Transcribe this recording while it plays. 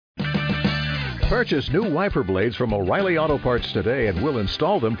Purchase new wiper blades from O'Reilly Auto Parts today and we'll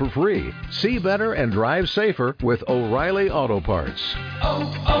install them for free. See better and drive safer with O'Reilly Auto Parts.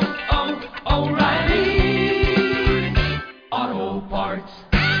 O'Reilly Auto Parts.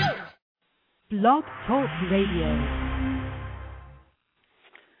 Blog Talk Radio.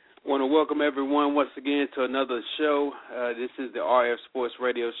 I want to welcome everyone once again to another show. This is the RF Sports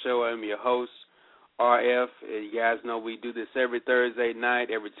Radio Show. I'm your host, RF. You guys know we do this every Thursday night,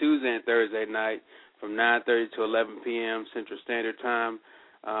 every Tuesday and Thursday night from 9:30 to 11 p.m. Central Standard Time.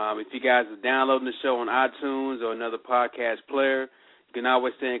 If you guys are downloading the show on iTunes or another podcast player, you can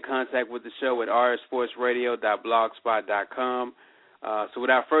always stay in contact with the show at rfsportsradio.blogspot.com. So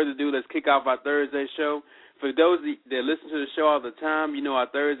without further ado, let's kick off our Thursday show. For those that listen to the show all the time, you know our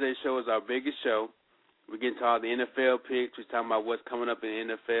Thursday show is our biggest show. We get into all the NFL picks. We're talking about what's coming up in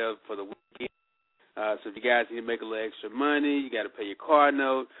the NFL for the weekend. So if you guys need to make a little extra money, you got to pay your car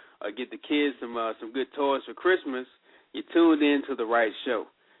note, or get the kids some good toys for Christmas, you tuned in to the right show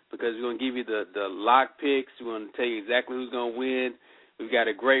because we're going to give you the lock picks. We're going to tell you exactly who's going to win. We've got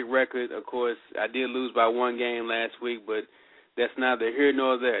a great record. Of course, I did lose by one game last week, but that's neither here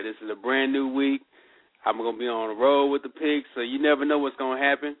nor there. This is a brand new week. I'm going to be on the road with the picks, so you never know what's going to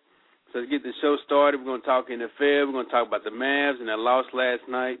happen. So to get the show started, we're going to talk NFL. We're going to talk about the Mavs and their loss last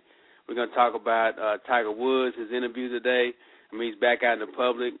night. We're going to talk about Tiger Woods, his interview today. I mean, he's back out in the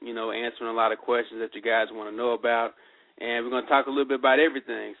public, answering a lot of questions that you guys want to know about. And we're going to talk a little bit about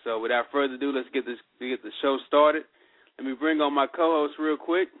everything. So without further ado, let's get the show started. Let me bring on my co-host real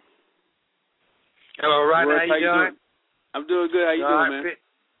quick. Hello, Rodney. How you doing? I'm doing good. How you doing, man?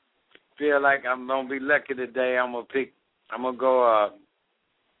 Feel like I'm going to be lucky today. I'm going to go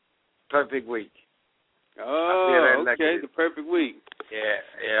perfect week. Oh, okay, the perfect week.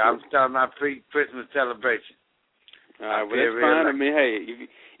 Yeah, I'm starting my pre-Christmas celebration. All right, well, that's fine. I mean, hey,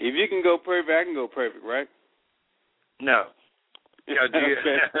 if you can go perfect, I can go perfect, right? No. Because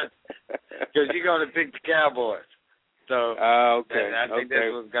you're going to pick the Cowboys. So okay. I think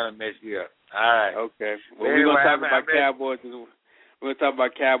that's what's going to mess you up. All right. Okay. Well, we're going to talk about Cowboys. We're going to talk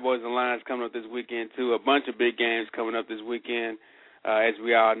about Cowboys and Lions coming up this weekend, too. A bunch of big games coming up this weekend. As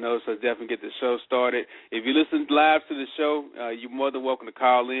we all know, so definitely get the show started. If you listen live to the show, you're more than welcome to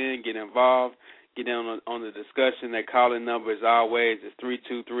call in, get involved, get in on the discussion. That call-in number, as always, is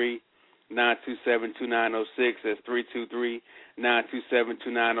 323-927-2906. That's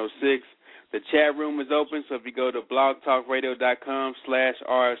 323-927-2906. The chat room is open, so if you go to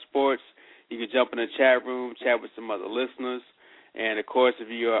blogtalkradio.com/rfsports, you can jump in the chat room, chat with some other listeners. And, of course, if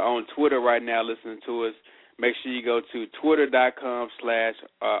you are on Twitter right now listening to us, make sure you go to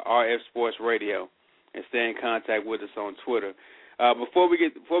twitter.com/rfsportsradio and stay in contact with us on Twitter. Before we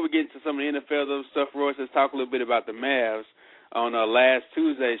get into some of the NFL stuff, Royce, let's talk a little bit about the Mavs. On last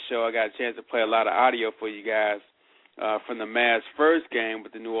Tuesday's show, I got a chance to play a lot of audio for you guys from the Mavs' first game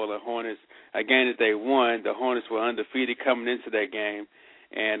with the New Orleans Hornets, a game that they won. The Hornets were undefeated coming into that game,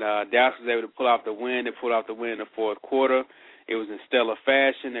 and Dallas was able to pull off the win. They pulled off the win in the fourth quarter. It was in stellar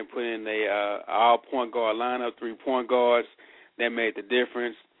fashion. They put in a all-point guard lineup, 3 point guards. That made the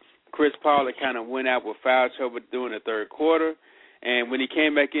difference. Chris Paul kind of went out with foul trouble during the third quarter, and when he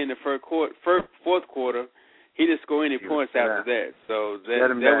came back in the fourth quarter, he didn't score any points after that. So that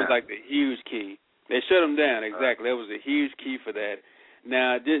was like the huge key. They shut him down, exactly. That was a huge key for that.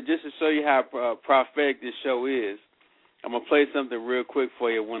 Now, just to show you how prophetic this show is, I'm going to play something real quick for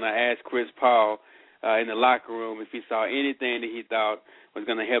you when I asked Chris Paul in the locker room if he saw anything that he thought was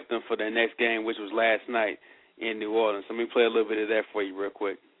going to help them for their next game, which was last night in New Orleans. So let me play a little bit of that for you real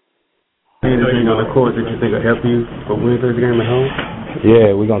quick. Anything on the court that you think will help you for win this game at home?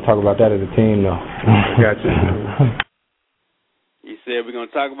 Yeah, we're going to talk about that as a team, though. Gotcha. He said we're going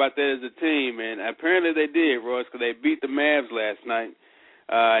to talk about that as a team, and apparently they did, Royce, because they beat the Mavs last night.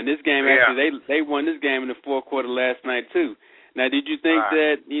 And this game, actually, they won this game in the fourth quarter last night, too. Now, did you think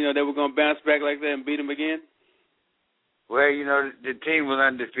that, they were going to bounce back like that and beat them again? Well, the team was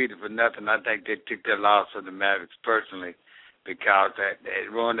undefeated for nothing. I think they took their loss for the Mavericks personally because they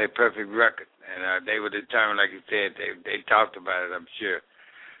ruined their perfect record. And they were determined, like you said, they talked about it, I'm sure.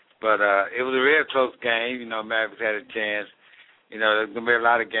 But it was a real close game. Mavericks had a chance. There's going to be a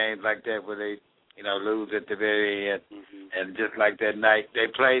lot of games like that where they, lose at the very end. Mm-hmm. And just like that night,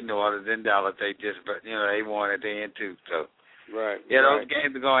 they played New Orleans in Dallas. They they won at the end, too. So. Right. Yeah, those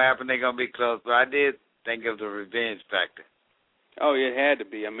games are going to happen. They're going to be close. But I did think of the revenge factor. Oh, it had to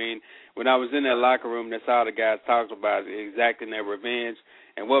be. I mean, when I was in that locker room, that's all the guys talked about, exacting their revenge.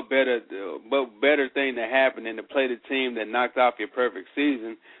 And what better thing to happen than to play the team that knocked off your perfect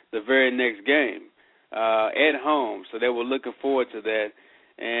season the very next game at home. So they were looking forward to that.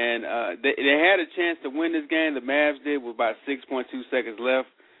 And they had a chance to win this game. The Mavs did with about 6.2 seconds left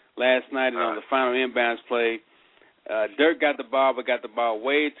last night, and on the final inbounds play, Dirk got the ball, but got the ball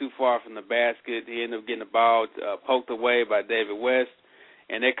way too far from the basket. He ended up getting the ball poked away by David West,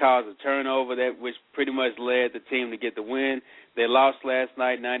 and that caused a turnover, which pretty much led the team to get the win. They lost last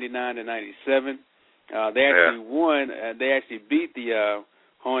night 99-97. They actually won. They actually beat the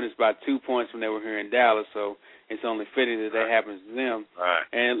Hornets by 2 points when they were here in Dallas, so it's only fitting that happens to them. Right.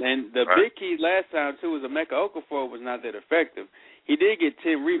 And the big key last time, too, was Emeka Okafor was not that effective. He did get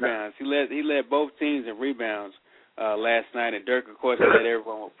 10 rebounds. He led both teams in rebounds last night, and Dirk, of course, led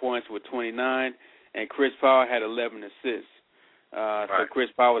everyone with points with 29, and Chris Paul had 11 assists. So Chris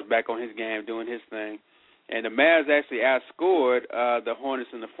Paul was back on his game doing his thing. And the Mavs actually outscored the Hornets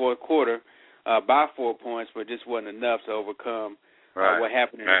in the fourth quarter by 4 points, but just wasn't enough to overcome what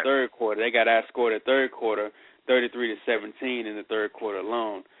happened in the third quarter. They got outscored in the third quarter, 33-17 in the third quarter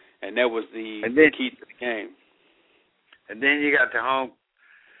alone, and that was the key to the game. And then you got the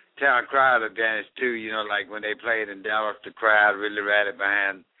hometown crowd advantage too. You know, like when they played in Dallas, the crowd really rallied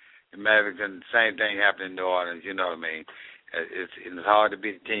behind the Mavericks, and the same thing happened in New Orleans. You know what I mean? It's hard to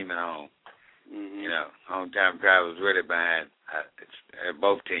beat a team at home. Mm-hmm. You know, hometown crowd was really behind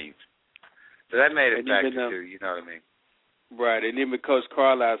both teams, so that made it factor too. You know what I mean? Right, and even Coach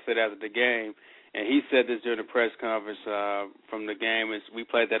Carlisle said after the game, and he said this during the press conference from the game, is we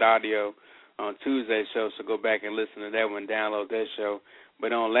played that audio on Tuesday's show, so go back and listen to that one, download that show.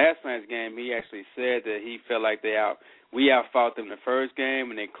 But on last night's game, he actually said that he felt like we outfought them the first game,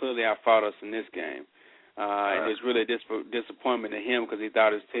 and they clearly outfought us in this game. And it was really a disappointment to him because he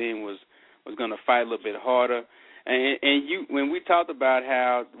thought his team was going to fight a little bit harder. And when we talked about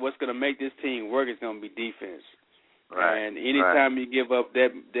how what's going to make this team work is going to be defense. Right. And anytime you give up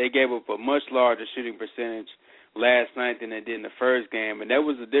that, they gave up a much larger shooting percentage last night than they did in the first game, and that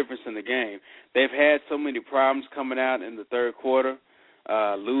was the difference in the game. They've had so many problems coming out in the third quarter,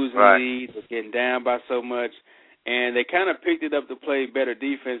 losing leads, getting down by so much, and they kind of picked it up to play better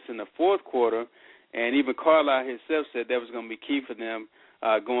defense in the fourth quarter, and even Carlisle himself said that was going to be key for them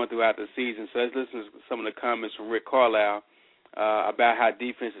going throughout the season. So let's listen to some of the comments from Rick Carlisle about how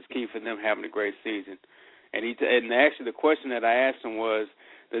defense is key for them having a great season. And actually the question that I asked him was,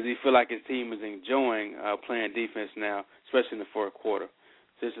 does he feel like his team is enjoying playing defense now, especially in the fourth quarter?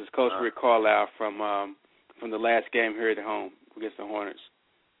 This is Coach Rick Carlisle from the last game here at home against the Hornets.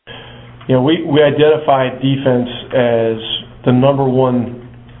 Yeah, we identified defense as the number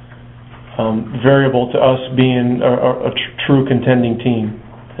one variable to us being a true contending team.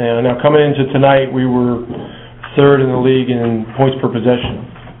 And now coming into tonight, we were third in the league in points per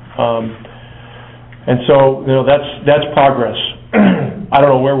possession. And so, you know, that's progress. I don't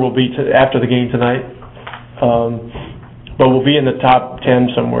know where we'll be after the game tonight, but we'll be in the top 10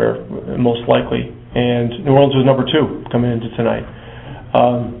 somewhere, most likely. And New Orleans was number 2 coming into tonight.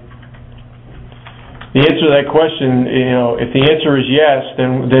 The answer to that question, you know, if the answer is yes,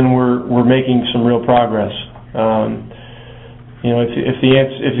 then we're making some real progress. You know, if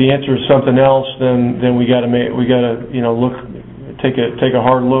the answer is something else, then we got to you know take a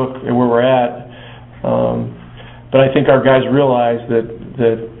hard look at where we're at. But I think our guys realize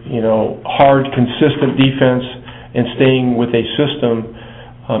that you know, hard, consistent defense and staying with a system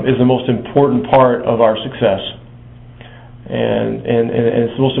is the most important part of our success, and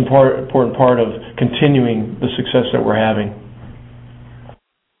it's the most important part of continuing the success that we're having.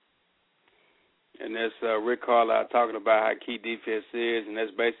 And that's Rick Carlisle talking about how key defense is, and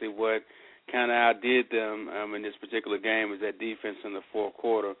that's basically what kind of outdid them in this particular game, is that defense in the fourth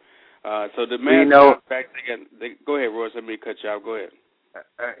quarter. So the Mavs, go ahead, Royce. Let me cut you off. Go ahead.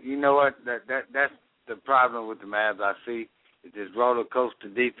 You know what? That's the problem with the Mavs. I see is this roller coaster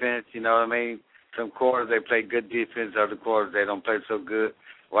defense. You know what I mean? Some quarters they play good defense, other quarters they don't play so good.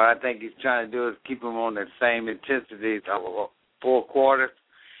 What I think he's trying to do is keep them on the same intensity 4 quarters.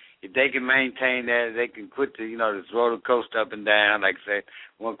 If they can maintain that, they can quit this roller coaster up and down. Like I say,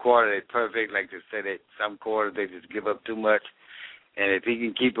 one quarter they're perfect. Like they say, some quarters they just give up too much. And if he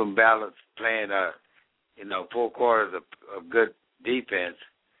can keep them balanced, playing 4 quarters of good defense,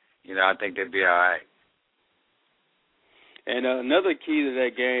 I think they'd be all right. And another key to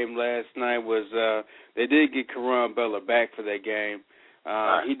that game last night was they did get Caron Butler back for that game.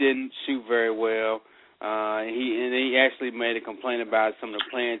 Right. He didn't shoot very well. He actually made a complaint about some of the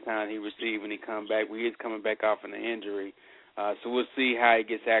playing time he received when he come back. He is coming back off an injury. So we'll see how he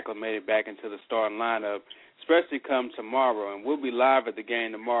gets acclimated back into the starting lineup, especially come tomorrow. And we'll be live at the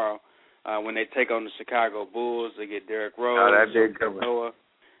game tomorrow when they take on the Chicago Bulls. They get Derrick Rose, Noah.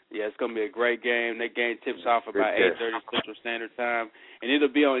 Yeah, it's going to be a great game. That game tips off about 8:30 Central Standard Time, and it'll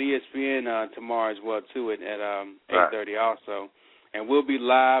be on ESPN tomorrow as well, too, at 8:30 also. And we'll be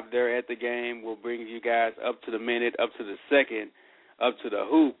live there at the game. We'll bring you guys up to the minute, up to the second, up to the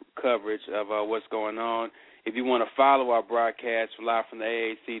hoop coverage of what's going on. If you want to follow our broadcast live from the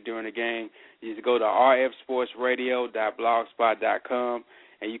AAC during the game, you just go to rfsportsradio.blogspot.com,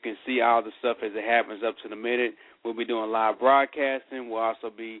 and you can see all the stuff as it happens up to the minute. We'll be doing live broadcasting. We'll also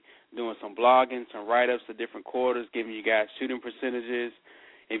be doing some blogging, some write-ups of different quarters, giving you guys shooting percentages.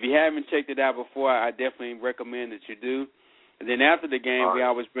 If you haven't checked it out before, I definitely recommend that you do. And then after the game, we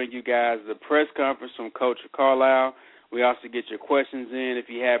always bring you guys the press conference from Coach Carlisle. We also get your questions in. If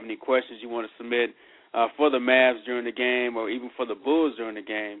you have any questions you want to submit for the Mavs during the game or even for the Bulls during the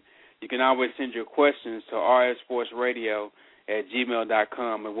game, you can always send your questions to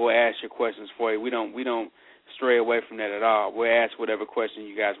rfsportsradio@gmail.com, and we'll ask your questions for you. We don't stray away from that at all. We'll ask whatever question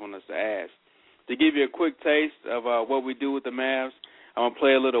you guys want us to ask. To give you a quick taste of what we do with the Mavs, I'm going to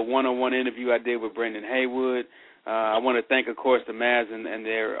play a little one-on-one interview I did with Brendan Haywood. I want to thank, of course, the Mavs and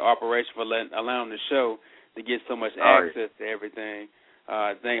their operation for allowing the show to get so much access to everything.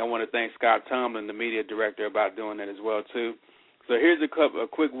 I want to thank Scott Tomlin, the media director, about doing that as well, too. So here's a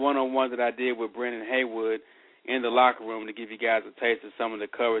quick one-on-one that I did with Brendan Haywood in the locker room to give you guys a taste of some of the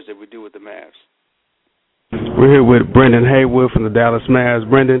coverage that we do with the Mavs. We're here with Brendan Haywood from the Dallas Mavs.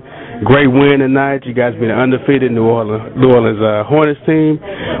 Brendan, great win tonight. You guys beat an undefeated New Orleans Hornets team.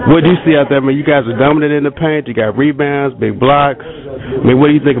 What do you see out there? I mean, you guys are dominant in the paint. You got rebounds, big blocks. I mean, what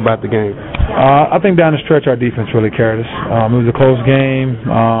do you think about the game? I think down the stretch our defense really carried us. It was a close game.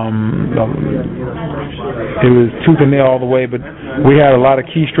 It was tooth and nail all the way, but we had a lot of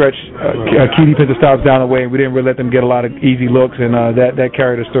key defensive stops down the way, and we didn't really let them get a lot of easy looks, and that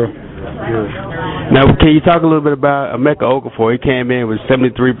carried us through. Now, can you talk a little bit about Emeka Okafor? He came in with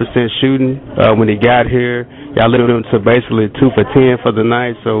 73% shooting when he got here. Y'all limited him to basically 2 for 10 for the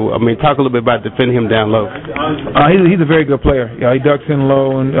night. So, I mean, talk a little bit about defending him down low. He's a very good player. He ducks in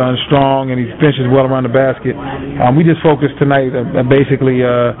low and strong, and he finishes well around the basket. We just focused tonight basically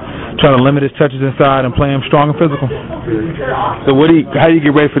trying to limit his touches inside and play him strong and physical. So, how do you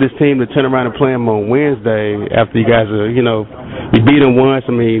get ready for this team to turn around and play him on Wednesday after you guys are, you beat him once?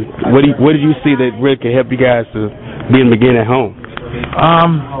 I mean, what did you see that really can help you guys to beat him again at home?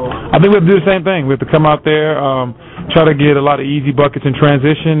 I think we have to do the same thing. We have to come out there, try to get a lot of easy buckets in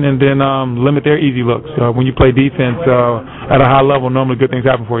transition, and then limit their easy looks. When you play defense at a high level, normally good things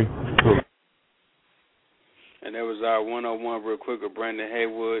happen for you. And there was our one-on-one real quick with Brendan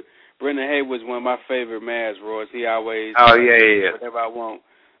Haywood. Brendan Haywood's one of my favorite Mavs, Royce. He always whatever I want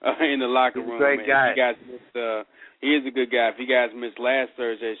in the locker room. He's a great guy. If you guys missed, he is a good guy. If you guys missed last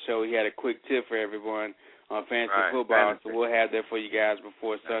Thursday's show, he had a quick tip for everyone on fantasy football. So we'll have that for you guys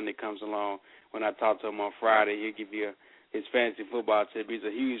before Sunday comes along. When I talk to him on Friday, he'll give you his fantasy football tip. He's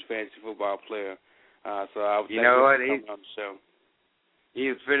a huge fantasy football player. So I'll you know what? He's on the show. He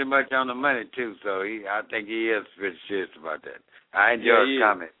was pretty much on the money too. So I think he is pretty serious about that. I enjoy his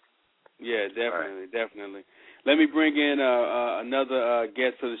comment. Yeah, definitely. Let me bring in another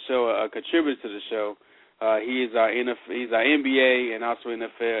guest to the show, a contributor to the show. He's our NBA and also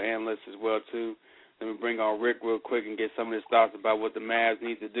NFL analyst as well too. Let me bring on Rick real quick and get some of his thoughts about what the Mavs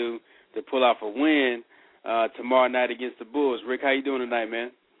need to do to pull off a win tomorrow night against the Bulls. Rick, how you doing tonight,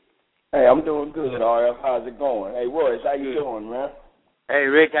 man? Hey, I'm doing good, RF. How's it going? Hey, Royce, how you doing, man? Hey,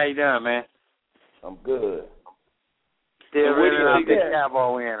 Rick, how you doing, man? I'm good. Still really like the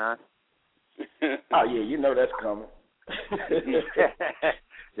Cowboy win, huh? Oh, yeah, you know that's coming.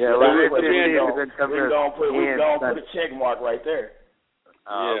 Yeah, we're going to put a check mark right there.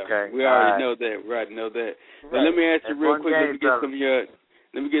 Okay. We already know that. Right, know that. But let me ask you real quick. Let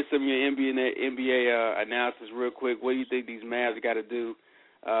me get some of your NBA analysis real quick. What do you think these Mavs got to do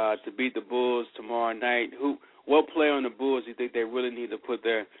to beat the Bulls tomorrow night? What player on the Bulls do you think they really need to put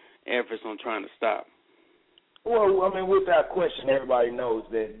their efforts on trying to stop? Well, I mean, without question, everybody knows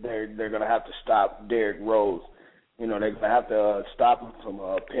that they're going to have to stop Derrick Rose. They're going to have to stop him from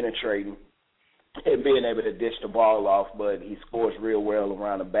penetrating and being able to dish the ball off, but he scores real well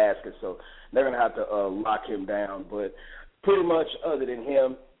around the basket, so they're going to have to lock him down. But pretty much other than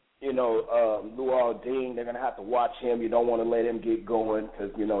him, Luol Deng, they're going to have to watch him. You don't want to let him get going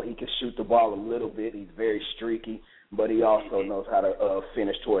because, he can shoot the ball a little bit. He's very streaky, but he also knows how to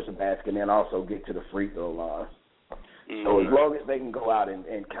finish towards the basket and then also get to the free throw line. So as long as they can go out and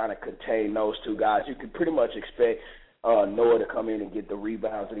kind of contain those two guys, you can pretty much expect Noah to come in and get the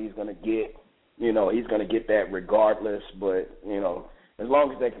rebounds that he's going to get. He's going to get that regardless, but, as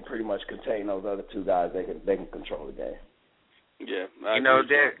long as they can pretty much contain those other two guys, they can control the game. Yeah.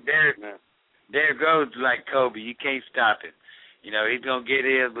 Derrick Rose is like Kobe. You can't stop him. He's going to get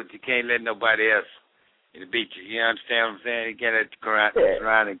his, but you can't let nobody else beat you. You understand what I'm saying? You can't let the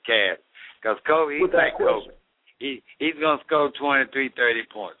surrounding cast. Because Kobe, he's like Kobe. He's going to score 23, 30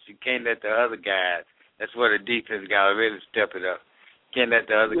 points. You can't let the other guys. That's where the defense got to really step it up. You can't let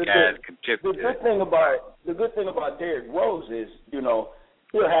the other guys contribute. The good thing about Derrick Rose is,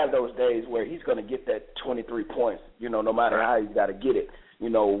 he'll have those days where he's going to get that 23 points, no matter how he's got to get it.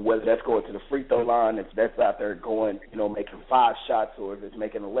 Whether that's going to the free throw line, if that's out there going, making 5 shots, or if it's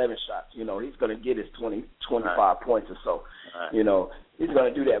making 11 shots, he's going to get his 20, 25 points or so. Right. He's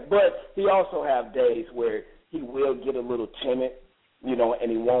going to do that. But he also have days where he will get a little timid,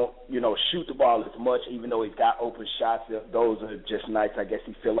 and he won't, shoot the ball as much, even though he's got open shots. Those are just nights, I guess,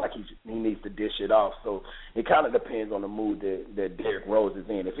 he feel like he needs to dish it off. So it kind of depends on the mood that Derrick Rose is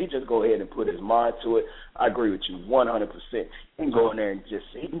in. If he just go ahead and put his mind to it, I agree with you 100%. He can go in there and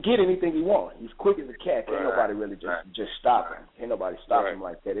he can get anything he wants. He's quick as a cat. Can't nobody really just stop him. Can't nobody stop him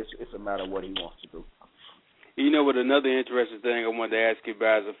like that. It's a matter of what he wants to do. What another interesting thing I wanted to ask you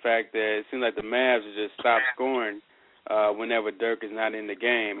about is the fact that it seems like the Mavs have just stopped scoring whenever Dirk is not in the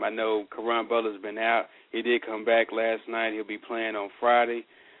game. I know Caron Butler's been out. He did come back last night. He'll be playing on Friday.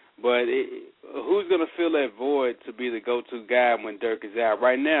 But who's going to fill that void to be the go-to guy when Dirk is out?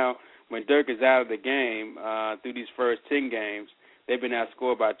 Right now, when Dirk is out of the game, through these first 10 games, they've been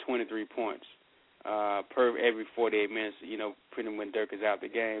outscored by 23 points per every 48 minutes, pretty much when Dirk is out of the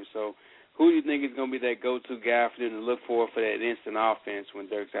game. So who do you think is going to be that go-to guy for them to look for that instant offense when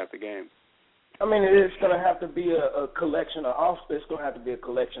Dirk's out the game? I mean, it's going to have to be a collection of It's going to have to be a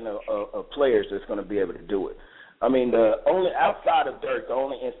collection of players that's going to be able to do it. I mean, outside of Dirk, the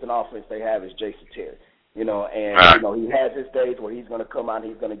only instant offense they have is Jason Terry. He has his days where he's going to come out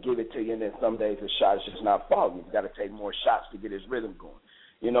and he's going to give it to you, and then some days his shot is just not falling. He's got to take more shots to get his rhythm going.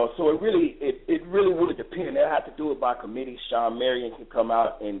 So it really would depend. They'll have to do it by committee. Sean Marion can come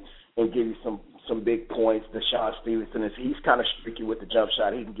out and give you some big points. Deshaun Stevenson, he's kind of streaky with the jump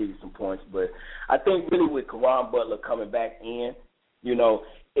shot. He can give you some points. But I think really with Caron Butler coming back in,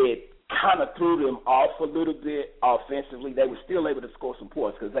 it kind of threw them off a little bit offensively. They were still able to score some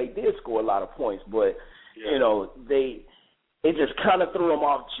points because they did score a lot of points. But, it just kind of threw them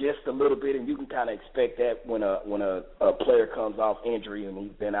off just a little bit, and you can kind of expect that when a player comes off injury and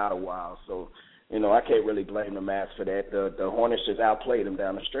he's been out a while. So, I can't really blame the Mavs for that. The Hornets just outplayed them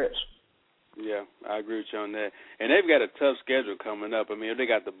down the stretch. Yeah, I agree with you on that. And they've got a tough schedule coming up. I mean, they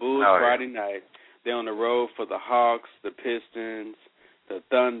got the Bulls Friday night. They're on the road for the Hawks, the Pistons, the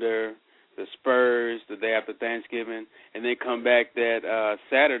Thunder, the Spurs the day after Thanksgiving, and then come back that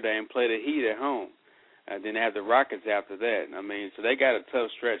Saturday and play the Heat at home. And then they have the Rockets after that. I mean, so they got a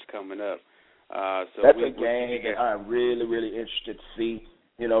tough stretch coming up. So that's a game that I'm really, really interested to see,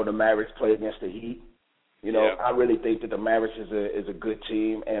 the Mavericks play against the Heat. I really think that the Mavericks is a good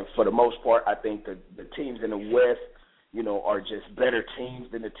team, and for the most part, I think the teams in the West, are just better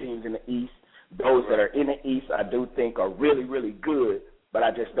teams than the teams in the East. Those that are in the East, I do think are really, really good, but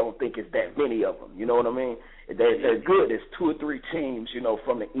I just don't think it's that many of them. You know what I mean? They're good. There's 2 or 3 teams,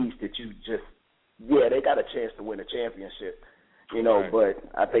 from the East that you just, they got a chance to win a championship. But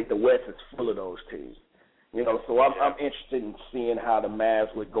I think the West is full of those teams. So I'm interested in seeing how the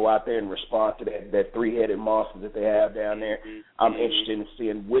Mavs would go out there and respond to that 3-headed monster that they have down there. I'm interested in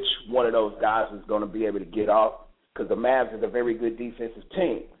seeing which one of those guys is going to be able to get off, because the Mavs is a very good defensive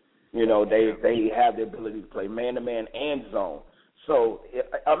team. They have the ability to play man-to-man and zone. So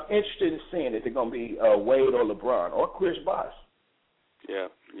I'm interested in seeing if they're going to be Wade or LeBron or Chris Bosh. Yeah.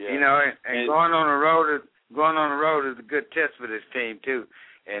 And going on the road is a good test for this team too.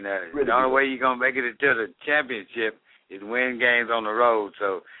 And the only way you're going to make it to the championship is win games on the road.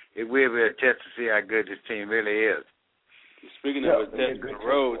 So it will be a test to see how good this team really is. Speaking of a test on the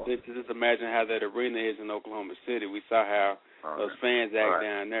road, just imagine how that arena is in Oklahoma City. We saw how those fans act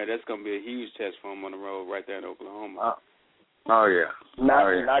down there. That's going to be a huge test for them on the road right there in Oklahoma.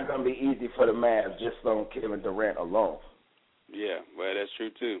 Not going to be easy for the Mavs just on Kevin Durant alone. Yeah, well, that's true,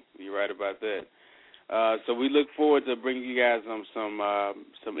 too. You're right about that. So we look forward to bringing you guys some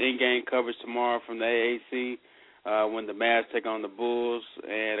in-game coverage tomorrow from the AAC when the Mavs take on the Bulls.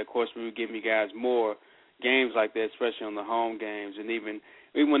 And, of course, we will give you guys more games like that, especially on the home games. And even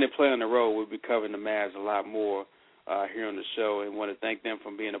when they play on the road, we'll be covering the Mavs a lot more here on the show, and want to thank them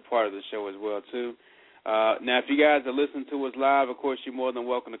for being a part of the show as well, too. Now, if you guys are listening to us live, of course, you're more than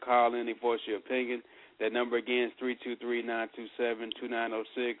welcome to call in and voice your opinion. That number, again, is 323-927-2906.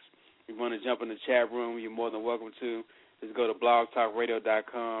 If you want to jump in the chat room, you're more than welcome to. Just go to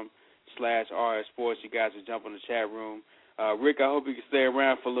blogtalkradio.com/RSSports. You guys will jump in the chat room. Rick, I hope you can stay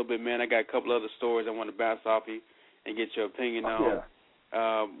around for a little bit, man. I got a couple other stories I want to bounce off you and get your opinion on.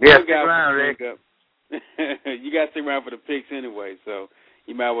 Stick around, Rick. You got to stick around for the picks anyway, so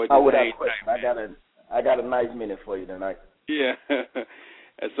you might well just hang tight. I got a nice minute for you tonight. Yeah.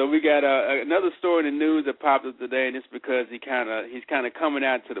 So we got another story in the news that popped up today, and it's because he's kind of coming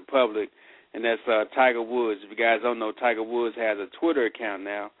out to the public, and that's Tiger Woods. If you guys don't know, Tiger Woods has a Twitter account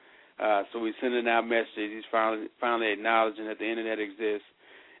now. So he's sending out messages. He's finally acknowledging that the internet exists.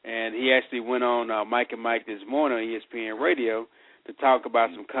 And he actually went on Mike and Mike this morning on ESPN Radio to talk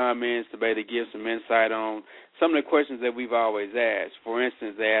about some comments, to basically give some insight on some of the questions that we've always asked. For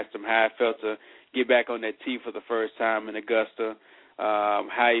instance, they asked him how it felt to get back on that tee for the first time in Augusta,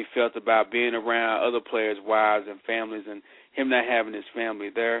 how he felt about being around other players' wives and families and him not having his family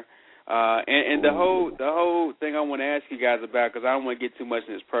there. And the whole thing I want to ask you guys about, because I don't want to get too much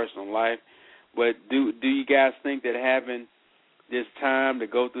in his personal life, but do you guys think that having this time to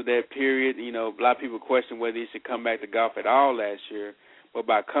go through that period, a lot of people question whether he should come back to golf at all last year, but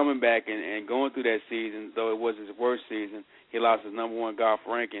by coming back and going through that season, though it was his worst season, he lost his number one golf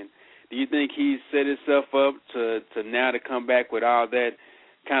ranking. Do you think he's set himself up to now to come back with all that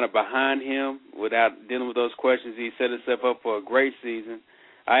kind of behind him without dealing with those questions? He set himself up for a great season.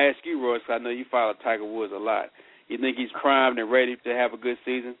 I ask you, Royce, because I know you follow Tiger Woods a lot. You think he's primed and ready to have a good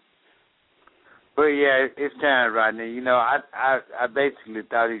season? Well, yeah, it's time right now. I basically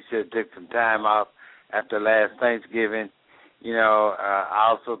thought he should have took some time off after last Thanksgiving. I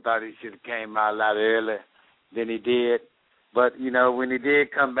also thought he should have came out a lot earlier than he did. But, when he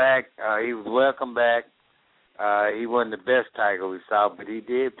did come back, he was welcome back. He wasn't the best Tiger we saw, but he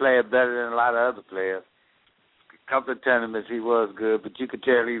did play it better than a lot of other players. A couple of tournaments he was good, but you could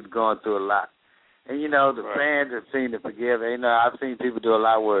tell he was going through a lot. And, the fans have seen to forgive. I've seen people do a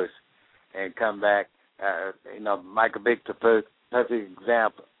lot worse and come back. Michael Vick, the perfect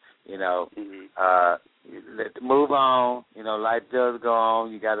example. Move on. Life does go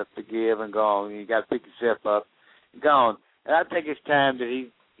on. You got to forgive and go on. You got to pick yourself up. Go on. And I think it's time that he,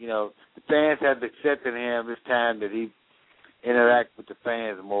 the fans have accepted him. It's time that he interact with the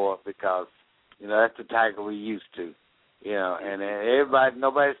fans more because, that's the Tiger we used to. And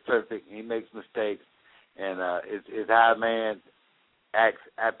nobody's perfect. He makes mistakes. And it's how a man acts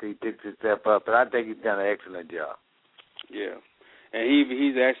after he picks himself up. But I think he's done an excellent job. Yeah. And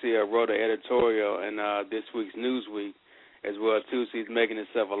he's actually wrote an editorial in this week's Newsweek as well, too, so he's making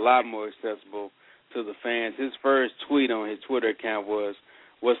himself a lot more accessible to the fans. His first tweet on his Twitter account was,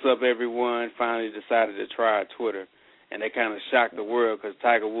 "What's up, everyone? Finally decided to try Twitter." And that kind of shocked the world because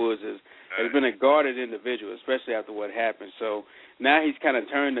Tiger Woods has been a guarded individual, especially after what happened. So now he's kind of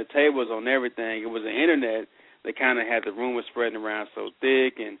turned the tables on everything. It was the Internet that kind of had the rumors spreading around so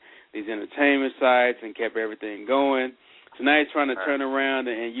thick and these entertainment sites and kept everything going. So now he's trying to turn around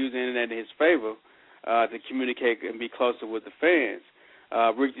and use the Internet in his favor to communicate and be closer with the fans.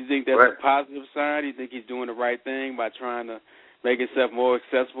 Rick, do you think that's a positive sign? Do you think he's doing the right thing by trying to make himself more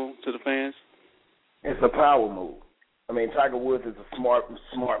accessible to the fans? It's a power move. I mean, Tiger Woods is a smart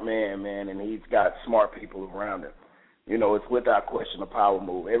man, and he's got smart people around him. It's without question a power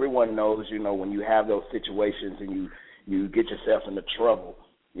move. Everyone knows, when you have those situations and you get yourself into trouble,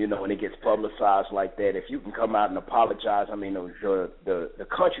 when it gets publicized like that, if you can come out and apologize, I mean, the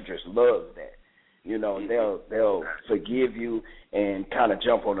country just loves that. They'll forgive you and kind of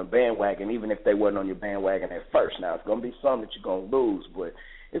jump on the bandwagon, even if they wasn't on your bandwagon at first. Now, it's going to be something that you're going to lose, but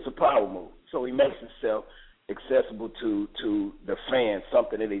it's a power move. So he makes himself accessible to the fans,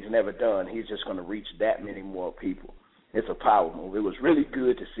 something that he's never done. He's just going to reach that many more people. It's a power move. It was really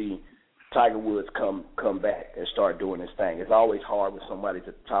good to see Tiger Woods come back and start doing his thing. It's always hard when somebody's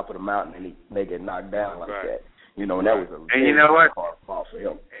at the top of the mountain and they get knocked down like that. And that was a very hard fall for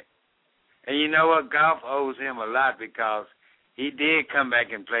him. And you know what? Golf owes him a lot because he did come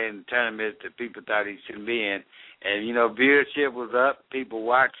back and play in the tournaments that people thought he shouldn't be in. And, viewership was up. People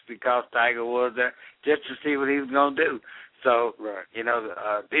watched because Tiger was there just to see what he was going to do. So,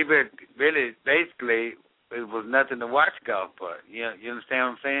 people really, basically, it was nothing to watch golf for. You understand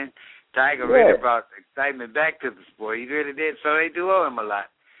what I'm saying? Tiger really brought excitement back to the sport. He really did. So they do owe him a lot,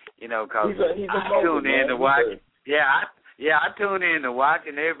 because I tuned in to watch. I tuned in to watch,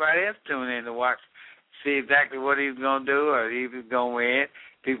 and everybody else tuned in to watch, see exactly what he was going to do or if he was going to win.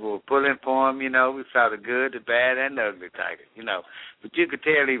 People were pulling for him, We saw the good, the bad, and the ugly Tiger, But you could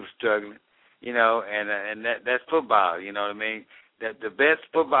tell he was struggling, and that's football, you know what I mean? The best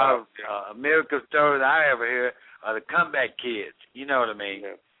football American stories I ever hear are the comeback kids, you know what I mean?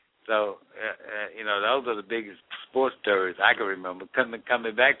 Yeah. So, those are the biggest sports stories I can remember, coming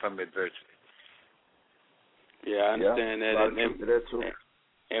back from adversity. Yeah, I understand that.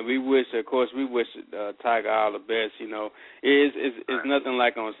 And we wish Tiger all the best. You know, it's nothing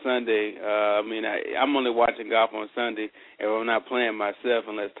like on Sunday. I'm only watching golf on Sunday, and I'm not playing myself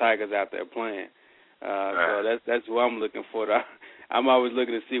unless Tiger's out there playing. So that's what I'm looking for. I'm always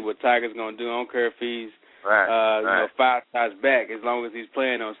looking to see what Tiger's going to do. I don't care if he's 5 shots back. As long as he's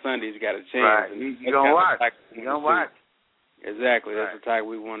playing on Sunday, he's got a chance. Right. You're going to watch. You're going to watch. Exactly. That's the Tiger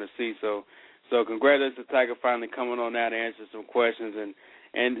we want to see. So congratulations to Tiger finally coming on out and answering some questions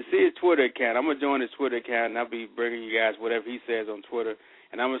and to see his Twitter account. I'm going to join his Twitter account, and I'll be bringing you guys whatever he says on Twitter.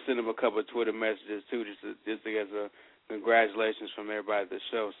 And I'm going to send him a couple of Twitter messages, too, just as a congratulations from everybody at the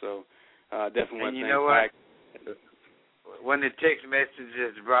show. So definitely want to thank Tiger. When the text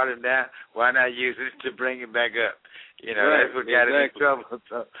messages brought him down, why not use it to bring him back up? You know, that's what got him in trouble.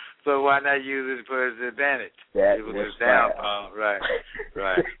 So why not use it for his advantage? It was his downfall. Right.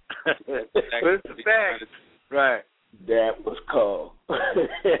 What's the fact? Right. That was cold.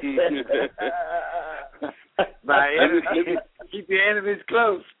 My enemy, keep your enemies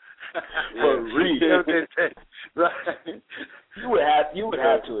close. For real. Right. You would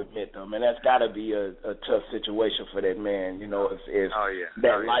have to admit, though, man, that's got to be a tough situation for that man. You know, if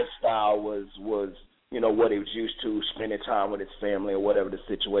that lifestyle was what he was used to, spending time with his family or whatever the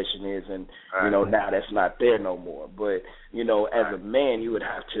situation is, and now that's not there no more. But as a man, you would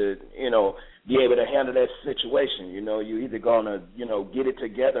have to be able to handle that situation. You either gonna get it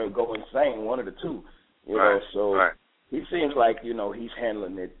together or go insane, one of the two. He seems like he's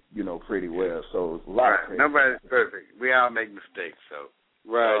handling it pretty well. So it's a lot of credit. Nobody's perfect. We all make mistakes. So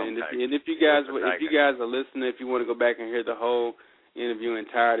and if you guys are listening, if you want to go back and hear the whole interview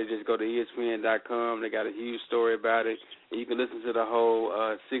entirely, just go to ESPN.com. They got a huge story about it, and you can listen to the whole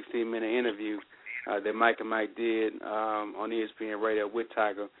 16-minute interview that Mike and Mike did on ESPN Radio with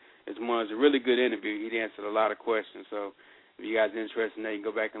Tiger. It's a really good interview. He answered a lot of questions. So if you guys are interested in that, you can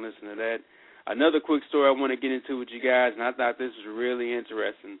go back and listen to that. Another quick story I want to get into with you guys, and I thought this was really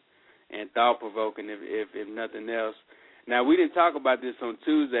interesting and thought-provoking, if nothing else. Now, we didn't talk about this on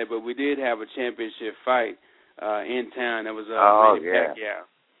Tuesday, but we did have a championship fight in town. That was Manny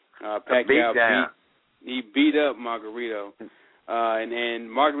Pacquiao. Pacquiao beat up Margarito. And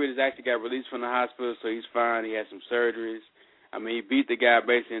Margarito's actually got released from the hospital, so he's fine. He had some surgeries. I mean, he beat the guy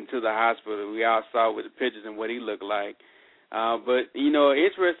basically into the hospital. We all saw with the pictures and what he looked like. But,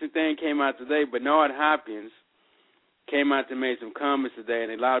 interesting thing came out today. Bernard Hopkins came out to make some comments today,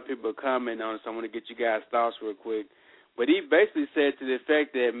 and a lot of people are commenting on it, so I want to get you guys' thoughts real quick. But he basically said to the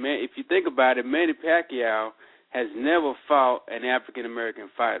effect that, if you think about it, Manny Pacquiao has never fought an African-American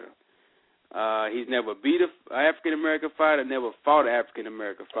fighter. He's never beat an African-American fighter, never fought an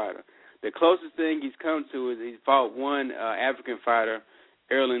African-American fighter. The closest thing he's come to is he's fought one African fighter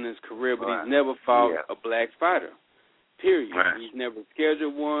early in his career, but he's never fought a black fighter, period. He's never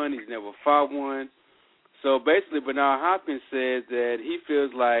scheduled one. He's never fought one. So basically, Bernard Hopkins says that he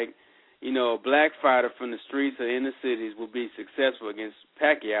feels like, a black fighter from the streets or inner cities will be successful against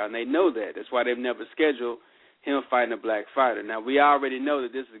Pacquiao, and they know that. That's why they've never scheduled him fighting a black fighter. Now, we already know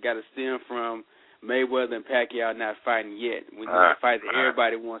that this has got to stem from Mayweather and Pacquiao not fighting yet. We know a fight that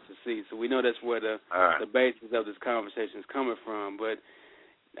everybody wants to see. So we know that's where the basis of this conversation is coming from. But,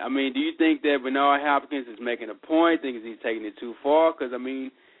 I mean, do you think that Bernard Hopkins is making a point? Think he's taking it too far? Because, I mean,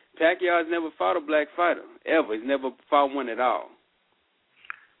 Pacquiao has never fought a black fighter, ever. He's never fought one at all.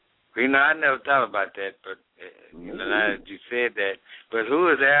 I never thought about that, but, now that you said that. But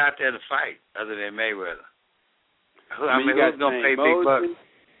who is there out there to fight other than Mayweather? Who's going to pay big bucks?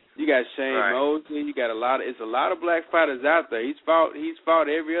 You got Shane Mosley. You got it's a lot of black fighters out there. He's fought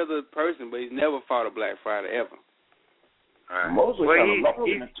every other person, but he's never fought a black fighter ever. Right. Mosley kind of low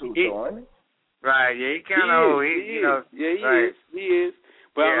in the tooth, though, ain't he? Right, yeah, he kind of old. He is.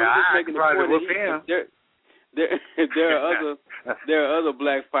 But I'm just making the point that there are other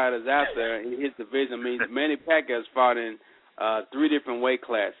black fighters out there in his division. I mean, Manny Pac has fought in 3 different weight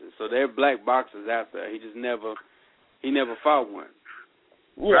classes, so there are black boxers out there. He never fought one.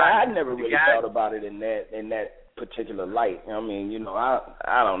 Yeah, I never really thought about it in that particular light. I mean,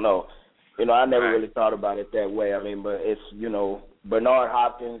 I don't know. I never really thought about it that way. I mean, but it's Bernard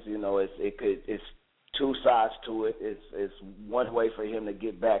Hopkins. It's 2 sides to it. It's one way for him to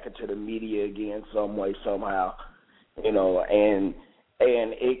get back into the media again, some way, somehow. And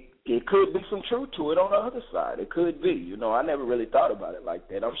it could be some truth to it on the other side. It could be. I never really thought about it like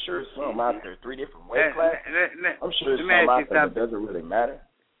that. I'm sure it's some out there, 3 different weight classes. I'm sure it's some out there that doesn't really matter.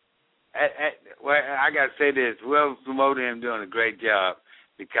 Well, I got to say this. Whoever's promoting him doing a great job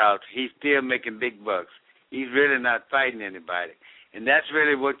because he's still making big bucks. He's really not fighting anybody. And that's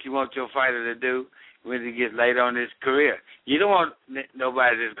really what you want your fighter to do. when he gets later on in his career. You don't want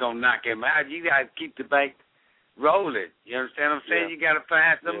nobody that's going to knock him out. You got to keep the bank rolling. You understand what I'm saying? Yeah. You got to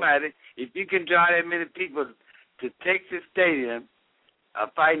find somebody. If you can draw that many people to Texas Stadium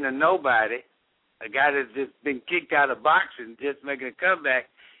fighting a nobody, a guy that's just been kicked out of boxing, just making a comeback,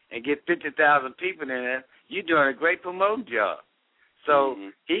 and get 50,000 people in there, you're doing a great promoting job. So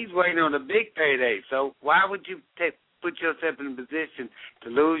he's waiting on a big payday. So why would you put yourself in a position to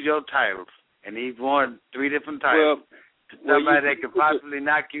lose your titles? And he's won 3 different titles. Somebody that could possibly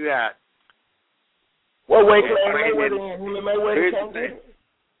knock you out. Well, wait till Mayweather can't get it.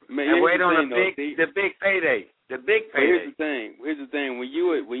 And wait on the big payday. The big payday. Here's the thing. When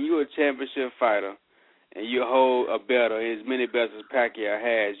you're a championship fighter and you hold a belt or as many belts as Pacquiao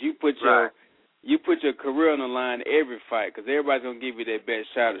has, you put your career on the line every fight because everybody's gonna give you their best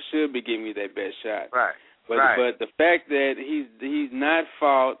shot or should be giving you their best shot. Right. But the fact that he's not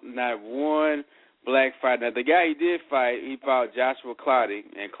fought not one black fighter. Now the guy he did fight, he fought Joshua Clottey,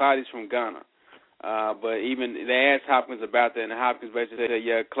 and Clottey's from Ghana. But even they asked Hopkins about that, and Hopkins basically said,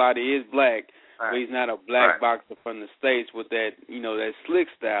 "Yeah, Clottey is black, but he's not a black boxer from the States with that, that slick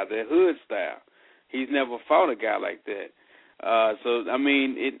style, that hood style. He's never fought a guy like that. So I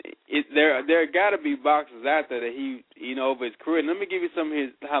mean, there got to be boxers out there that he, over his career. And let me give you some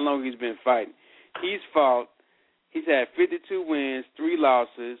of how long he's been fighting. He's had 52 wins, 3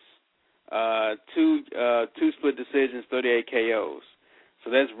 losses, 2 split decisions, 38 KOs.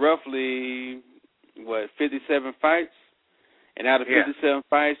 So that's roughly 57 fights. And out of 57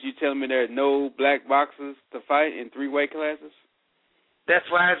 fights, you telling me there are no black boxers to fight in 3 weight classes? That's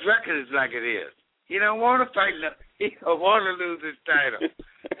why his record is like it is. He don't want to fight. He don't want to lose his title.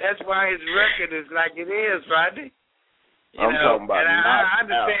 That's why his record is like it is, Rodney. Talking about I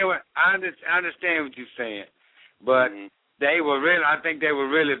understand what you're saying, but I think they were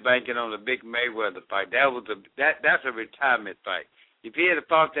really banking on the big Mayweather fight. That's a retirement fight. If he had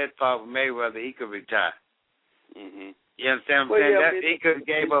fought that fight with Mayweather, he could retire. Mm-hmm. You understand what I'm saying? He could have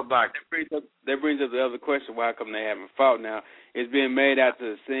gave up boxing. That brings up the other question: why come they haven't fought now? It's being made out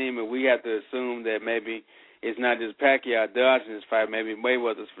to seem, and we have to assume that maybe it's not just Pacquiao dodging this fight, maybe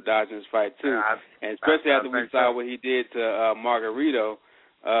Mayweather's for dodging this fight too. And especially after we saw what he did to Margarito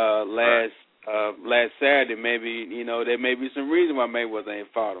last Saturday, maybe there may be some reason why Mayweather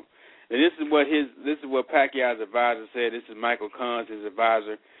ain't fought him. And this is what Pacquiao's advisor said. This is Michael Kahn, his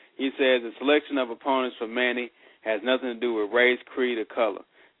advisor. He says the selection of opponents for Manny has nothing to do with race, creed, or color.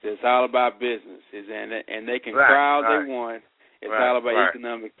 It's all about business, and they can cry all they want. It's all about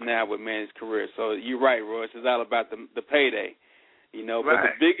economics now with Manny's career. So you're right, Royce. It's all about the payday, But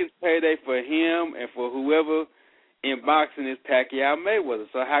the biggest payday for him and for whoever in boxing is Pacquiao Mayweather.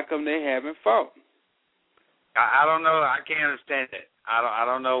 So how come they haven't fought? I don't know. I can't understand that. I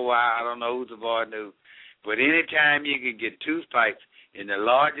don't know why. I don't know who the boy knew. But anytime you can get 2 fights in the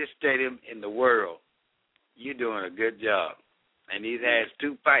largest stadium in the world, you're doing a good job. And he's had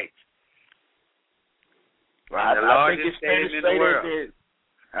 2 fights. I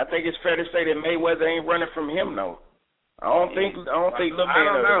think it's fair to say that Mayweather ain't running from him, though. I don't think little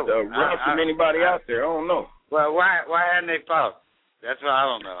man run from anybody out there. I don't know. Well, why hadn't they fought? That's what I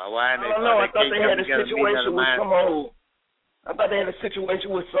don't know. Why hadn't they fought? I thought they had a situation with some old. I thought they had a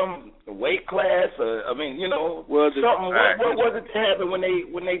situation with some weight class. Something. What was it that happened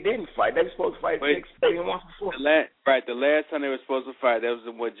when they didn't fight? They were supposed to fight Texas Stadium once before. The last time they were supposed to fight, that was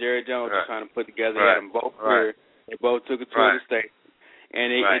what Jerry Jones was trying to put together. They had them both here. They both took a tour of the state. And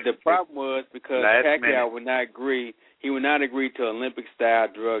the problem was because Pacquiao would not agree. He would not agree to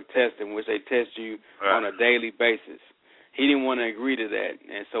Olympic-style drug testing, which they test you on a daily basis. He didn't want to agree to that.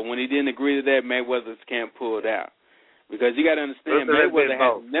 And so when he didn't agree to that, Mayweather's camp pulled out. Because you got to understand, Mayweather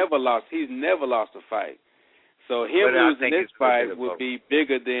has never lost. He's never lost a fight. So him losing this fight would be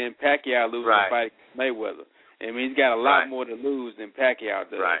bigger than Pacquiao losing a fight against Mayweather. I mean, he's got a lot more to lose than Pacquiao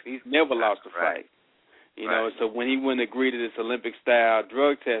does. He's never lost a fight. So when he wouldn't agree to this Olympic-style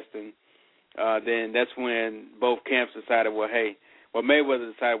drug testing, then that's when both camps decided,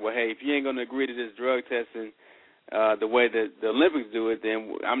 Mayweather decided, if you ain't going to agree to this drug testing the way that the Olympics do it,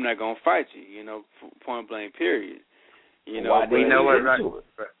 then I'm not going to fight you, point blank, period. We know what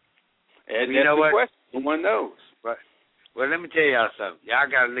question. No one knows. Right. Well, let me tell y'all something. Y'all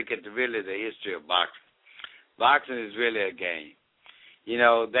got to look at the history of boxing. Boxing is really a game.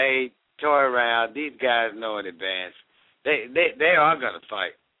 They toy around. These guys know in advance. They are going to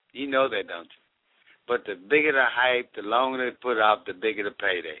fight. You know they don't. But the bigger the hype, the longer they put out, the bigger the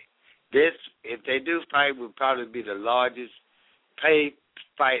payday. This, if they do fight, will probably be the largest paid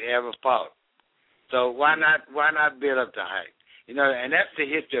fight ever fought. So why not build up the hype? You know, and that's the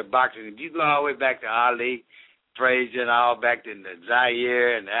history of boxing. If you go all the way back to Ali, Frazier, and all back to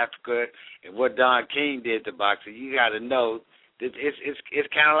Zaire and Africa, and what Don King did to boxing, you got to know that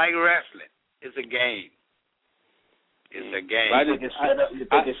it's kind of like wrestling. It's a game. It's a game. You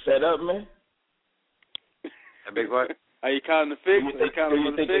think it's set up, man? A big what? Are you calling the fix? You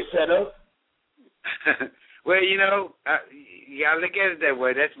think it's set up? Well, you know, you got to look at it that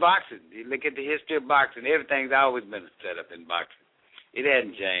way. That's boxing. You look at the history of boxing. Everything's always been set up in boxing. It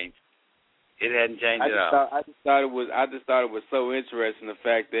hadn't changed. It hadn't changed at all. I just thought it was so interesting, the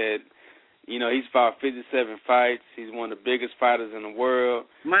fact that, you know, he's fought 57 fights. He's one of the biggest fighters in the world.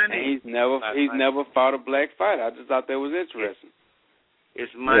 Money. And he's never fought a black fighter. I just thought that was interesting.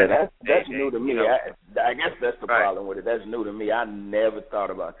 It's money. Yeah, that's new to me. You know, I guess that's the problem with it. That's new to me. I never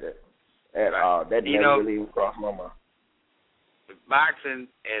thought about that at all. That never really even crossed my mind. Boxing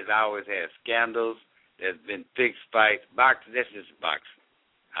has always had scandals. There's been fixed fights. Boxing, that's just boxing.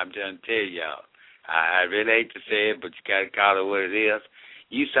 I'm trying to tell y'all. I really hate to say it, but you got to call it what it is.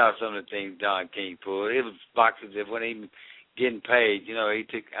 You saw some of the things Don King pulled. It was boxers that weren't even getting paid. You know, it's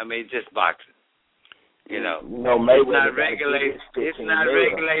just boxing. You know, it's not regulated. It's not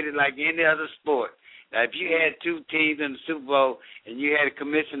regulated like any other sport. Now, if you had two teams in the Super Bowl and you had a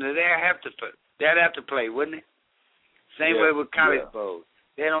commissioner, they'd have to play, wouldn't it? Same way with college bowls.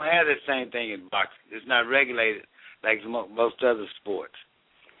 They don't have the same thing in boxing. It's not regulated like most other sports.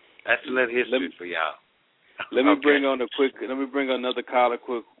 That's a little history for y'all. Let me bring on another caller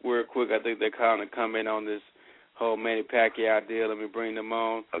real quick. I think they're calling to come in on this whole Manny Pacquiao deal. Let me bring them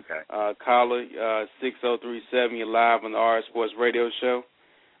on. Okay. Caller 6037, you're live on the RS Sports Radio Show.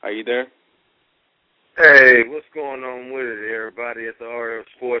 Are you there? Hey, what's going on with it, everybody at the RF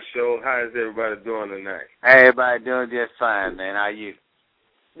Sports Show? How is everybody doing tonight? Hey, everybody doing just fine, man. How you?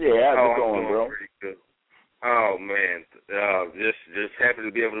 Yeah, how's it going, bro? Pretty good. Oh, man. Just happy to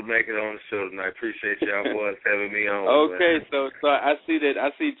be able to make it on the show tonight. Appreciate y'all boys having me on. Okay, man. so I see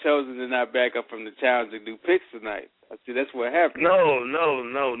Chosen did not back up from the challenge to do picks tonight. I see that's what happened. No,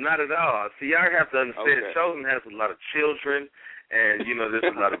 not at all. See, y'all have to understand, Chosen has a lot of children. And, you know,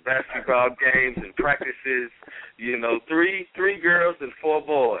 there's a lot of basketball games and practices. You know, three girls and 4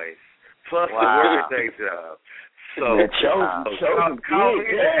 boys, plus the workday job. So, call me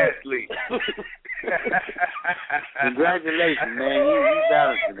an athlete. Congratulations, man. You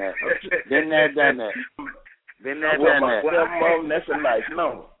balanced that. Been there, done that. That's a nice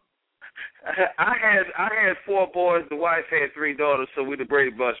number. I had 4 boys. The wife had 3 daughters, so we the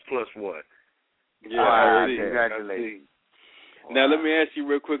Brady Bunch plus 1. Yeah, congratulations. Now, let me ask you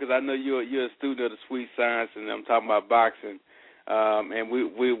real quick, because I know you're a student of the sweet science, and I'm talking about boxing. And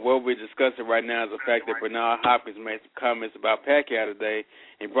what we're discussing right now is the fact that Bernard Hopkins made some comments about Pacquiao today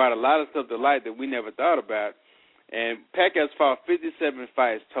and brought a lot of stuff to light that we never thought about. And Pacquiao's fought 57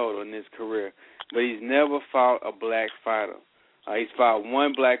 fights total in his career, but he's never fought a black fighter. He's fought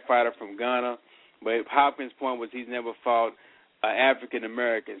 1 black fighter from Ghana, but Hopkins' point was he's never fought African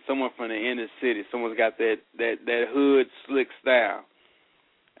American, someone from the inner city, someone's got that hood slick style.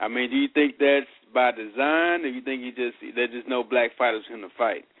 I mean, do you think that's by design, or you think there's just no black fighters in the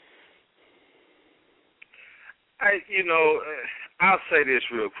fight? I'll say this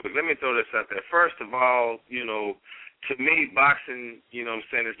real quick. Let me throw this out there. First of all, to me, boxing, what I'm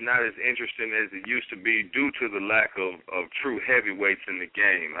saying, is not as interesting as it used to be due to the lack of true heavyweights in the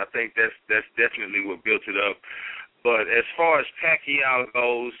game. I think that's definitely what built it up. But as far as Pacquiao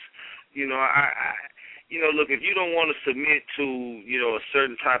goes, look, if you don't want to submit to, a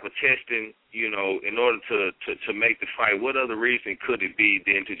certain type of testing, in order to make the fight, what other reason could it be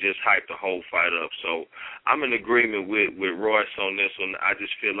than to just hype the whole fight up? So I'm in agreement with Royce on this one. I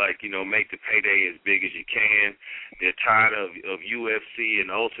just feel like, make the payday as big as you can. They're tired of UFC and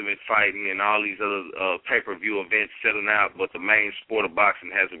Ultimate Fighting and all these other pay-per-view events selling out, but the main sport of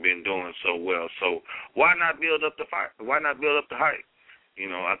boxing hasn't been doing so well. So why not build up the fight? Why not build up the hype?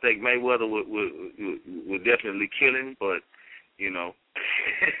 I think Mayweather would definitely kill him, but, until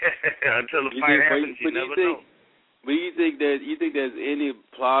the fight happens, you never know. But you think there's any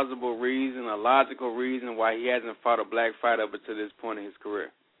plausible reason, a logical reason why he hasn't fought a black fighter up until this point in his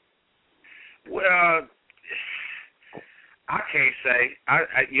career? Well, I can't say.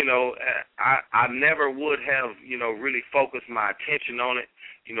 I never would have, really focused my attention on it.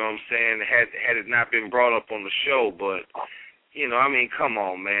 You know what I'm saying? Had it not been brought up on the show, but. Come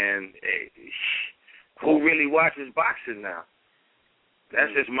on, man. Who really watches boxing now?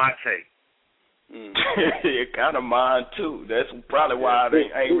 That's just my take. It kind of mine, too. That's probably why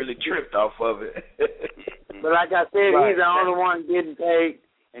I ain't really tripped off of it. But like I said, he's the only one getting paid,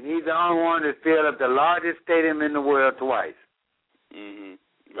 and he's the only one that filled up the largest stadium in the world twice.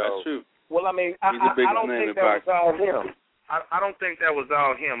 That's true. Well, I mean, I don't think that was all him. I don't think that was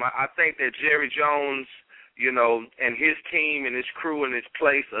all him. I think that Jerry Jones, and his team and his crew and his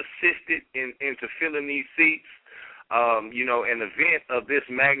place assisted into filling these seats. An event of this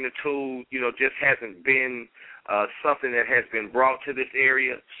magnitude, just hasn't been something that has been brought to this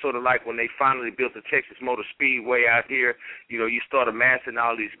area. Sort of like when they finally built the Texas Motor Speedway out here, you start amassing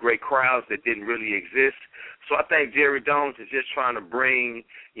all these great crowds that didn't really exist. So I think Jerry Jones is just trying to bring,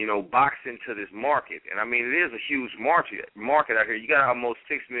 boxing to this market. And, I mean, it is a huge market out here. You got almost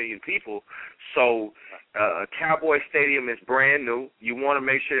 6 million people. So Cowboy Stadium is brand new. You want to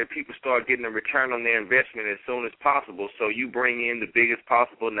make sure that people start getting a return on their investment as soon as possible. So you bring in the biggest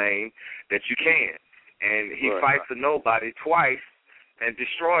possible name that you can. And he fights a nobody twice and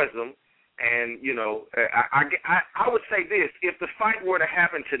destroys them. And, I would say this. If the fight were to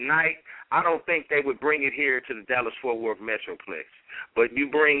happen tonight, I don't think they would bring it here to the Dallas-Fort Worth Metroplex. But you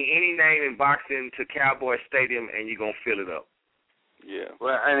bring any name in boxing to Cowboy Stadium, and you're going to fill it up. Yeah.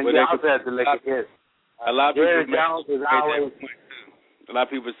 Well, and you also have to look at this. A lot of Jerry people Jones is always... A lot of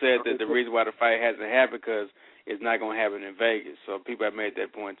people said that the reason why the fight hasn't happened because it's not going to happen in Vegas. So people have made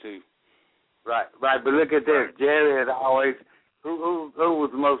that point, too. Right. But look at this. Jerry has always... Who was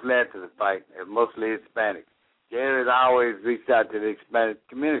most led to the fight? Mostly Hispanic. Jerry has always reached out to the Hispanic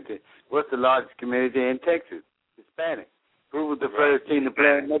community. What's the largest community in Texas? Hispanic. Who was the first team to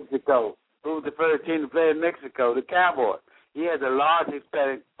play in Mexico? Who was the first team to play in Mexico? The Cowboys. He has a large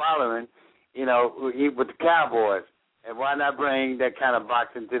Hispanic following, with the Cowboys. And why not bring that kind of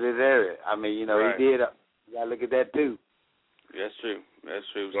boxing to this area? I mean, he did. You got to look at that, too. That's true. Right.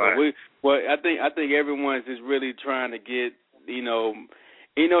 So I think everyone's just really trying to get, and then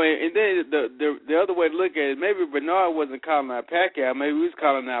the other way to look at it, maybe Bernard wasn't calling out Pacquiao, maybe he was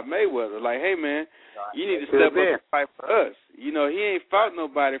calling out Mayweather. Like, hey man, you need to step up and fight for us. He ain't fought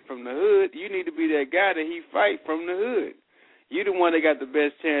nobody from the hood. You need to be that guy that he fight from the hood. You the one that got the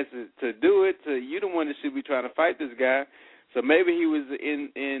best chances to do it. You the one that should be trying to fight this guy. So maybe he was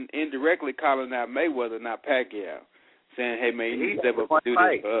indirectly calling out Mayweather, not Pacquiao, saying, hey man, you need to step up and do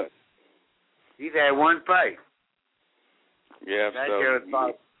this for us. He's had one fight. Yeah, that year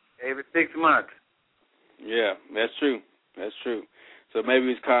about every 6 months. Yeah, that's true. So maybe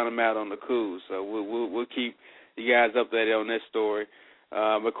he's calling him out on the cool. So we'll keep you guys updated on this story.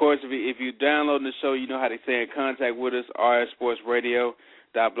 Of course, if you download the show, you know how to stay in contact with us.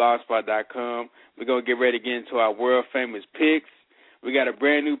 rsportsradio.blogspot.com. We're gonna get ready to get into our world famous picks. We got a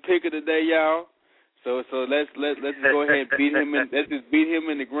brand new picker today, y'all. So let's just go ahead and beat him. Let's just beat him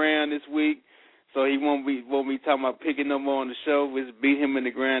in the ground this week. So he won't be talking about picking no more on the show. We just beat him in the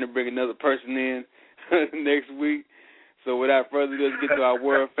ground and bring another person in next week. So without further ado, let's get to our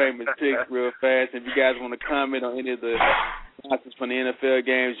world famous picks real fast. If you guys want to comment on any of the sponsors from the NFL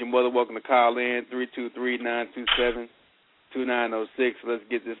games, you're more than welcome to call in 323-927-2906. Let's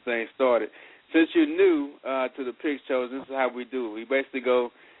get this thing started. Since you're new to the picks shows, this is how we do it. We basically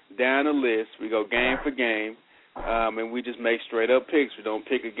go down the list. We go game for game. And we just make straight-up picks. We don't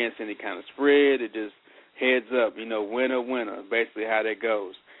pick against any kind of spread. It just heads up, winner, basically how that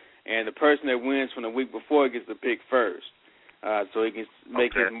goes. And the person that wins from the week before gets to pick first. So he can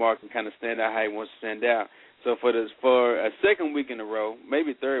make his mark and kind of stand out how he wants to stand out. So for a second week in a row,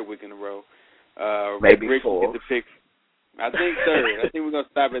 maybe third week in a row, maybe Rick fourth. gets to pick. I think third. I think we're going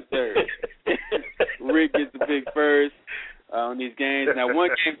to stop at third. Rick gets to pick first. On these games. Now, one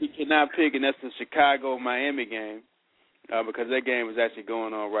game he cannot pick, and that's the Chicago-Miami game, because that game is actually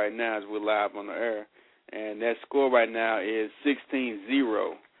going on right now as we're live on the air. And that score right now is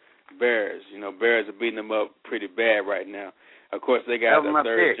 16-0 Bears. Bears are beating them up pretty bad right now. Of course, they got the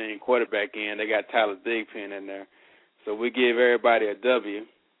third-string quarterback in. They got Tyler Thigpen in there. So we give everybody a W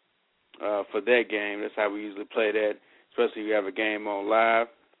for that game. That's how we usually play that, especially if you have a game on live.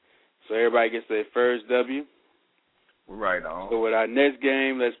 So everybody gets their first W. Right on. So with our next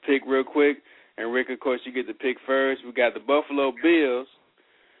game, let's pick real quick. And, Rick, of course, you get to pick first. We got the Buffalo Bills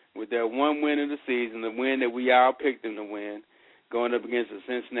with their one win of the season, the win that we all picked them to win, going up against the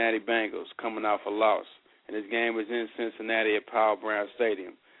Cincinnati Bengals, coming off a loss. And this game was in Cincinnati at Powell Brown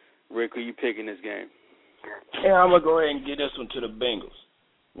Stadium. Rick, who you picking this game? Yeah, I'm going to go ahead and get this one to the Bengals.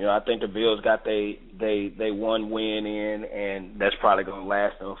 I think the Bills got they one win in, and that's probably going to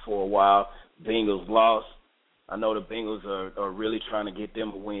last them for a while. Bengals lost. I know the Bengals are really trying to get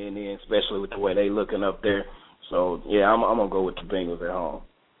them a win in, especially with the way they looking up there. So, yeah, I'm going to go with the Bengals at home.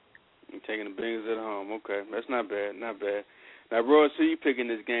 You're taking the Bengals at home. Okay, that's not bad, not bad. Now, Royce, who you picking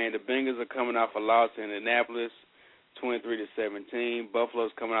this game? The Bengals are coming off a loss in Indianapolis, 23-17.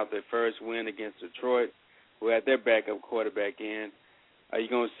 Buffalo's coming off their first win against Detroit. who had their backup quarterback in. Are you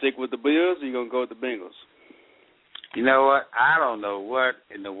going to stick with the Bills or are you going to go with the Bengals? You know what? I don't know what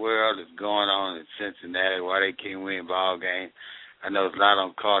in the world is going on in Cincinnati, why they can't win ball games. I know it's a lot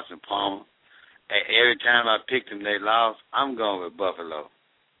on Carson Palmer. Every time I picked them, they lost. I'm going with Buffalo.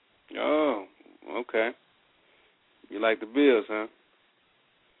 Oh, okay. You like the Bills, huh?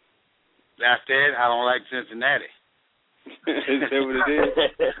 I said I don't like Cincinnati. Is that what it is?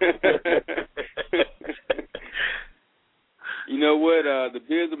 You know what? The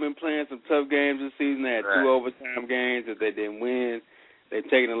Bills have been playing some tough games this season. They had 2 overtime games that they didn't win. They've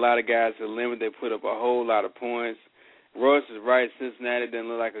taken a lot of guys to the limit. They put up a whole lot of points. Royce is right. Cincinnati doesn't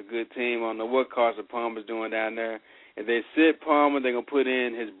look like a good team. I don't know what Carson Palmer's doing down there. If they sit Palmer, they're going to put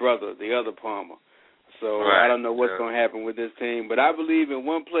in his brother, the other Palmer. So I don't know what's going to happen with this team. But I believe in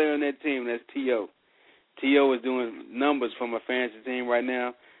one player on that team, that's T.O. T.O. is doing numbers for my fantasy team right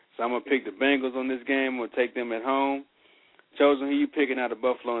now. So I'm going to pick the Bengals on this game. I'm going to take them at home. Chosen, who you picking out of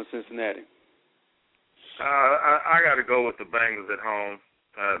Buffalo and Cincinnati? I got to go with the Bengals at home.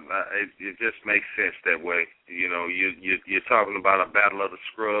 It just makes sense that way. You know, you're talking about a battle of the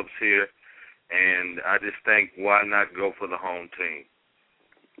scrubs here, and I just think why not go for the home team?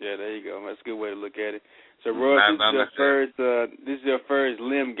 Yeah, there you go. That's a good way to look at it. So, Roy, this is your first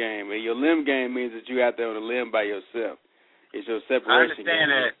limb game. And your limb game means that you're out there on a limb by yourself. It's your separation game. I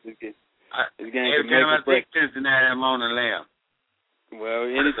understand that. Every time I pick Cincinnati, I'm on a limb. Well,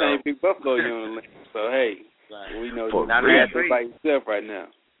 anytime you pick Buffalo, you're on a limb. So, hey, we know you're out there by yourself right now.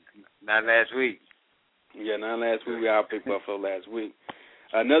 Not last week. Yeah, not last week. We all picked Buffalo last week.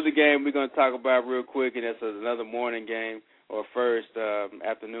 Another game we're going to talk about real quick, and that's another morning game or first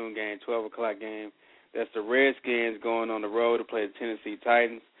afternoon game, 12 o'clock game. That's the Redskins going on the road to play the Tennessee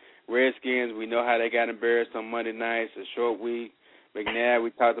Titans. Redskins, we know how they got embarrassed on Monday night. It's a short week. McNabb,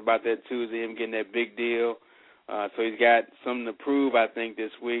 we talked about that Tuesday, him getting that big deal. So he's got something to prove, I think,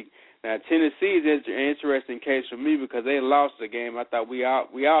 this week. Now, Tennessee is an interesting case for me because they lost the game. I thought we all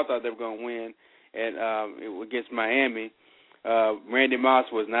thought they were going to win against Miami. Randy Moss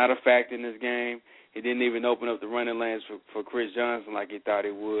was not a factor in this game. He didn't even open up the running lanes for Chris Johnson like he thought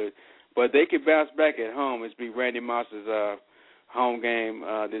he would. But they could bounce back at home. It's be Randy Moss's home game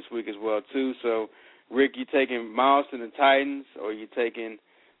this week as well, too. So, Rick, you taking Moss and the Titans, or you taking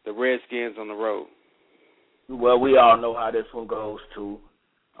the Redskins on the road? Well, we all know how this one goes, too.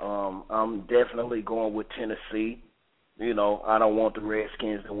 I'm definitely going with Tennessee. You know, I don't want the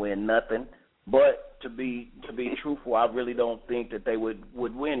Redskins to win nothing. But to be truthful, I really don't think that they would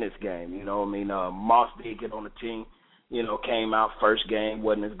win this game. You know, I mean, Moss did get on the team. You know, came out first game,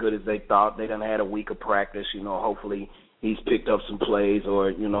 wasn't as good as they thought. They done had a week of practice. You know, hopefully he's picked up some plays, or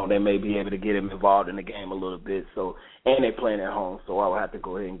you know, they may be able to get him involved in the game a little bit. So, and they're playing at home, so I'll have to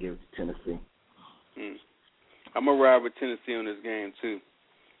go ahead and give it to Tennessee. I'm gonna ride with Tennessee on this game too,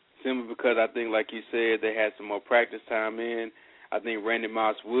 simply because I think, like you said, they had some more practice time in. I think Randy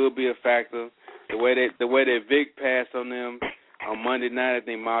Moss will be a factor. The way that Vic passed on them on Monday night, I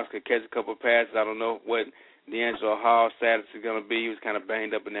think Moss could catch a couple of passes. I don't know what D'Angelo Hall's status is going to be. He was kind of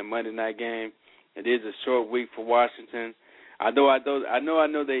banged up in that Monday night game. It is a short week for Washington. I know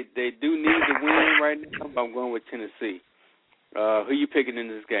they do need to win right now, but I'm going with Tennessee. Who you picking in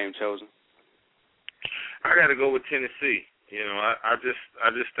this game, Chosen? I got to go with Tennessee. You know, I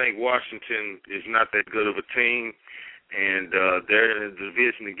just think Washington is not that good of a team, and they're in a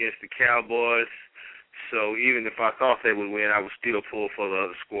division against the Cowboys. So even if I thought they would win, I would still pull for the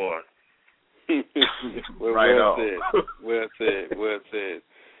other squad. Well said.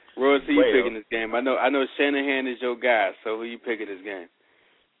 Royce, who you picking this game? I know Shanahan is your guy, so who you picking this game?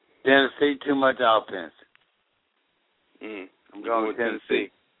 Tennessee, too much offense. I'm going with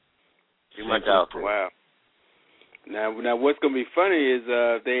Tennessee. Too much offense. Wow. Now what's going to be funny is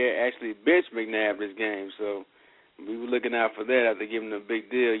they actually bench McNabb this game, so we were looking out for that. After giving him a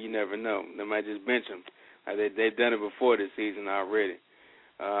big deal, you never know. They might just bench him. They've done it before this season already.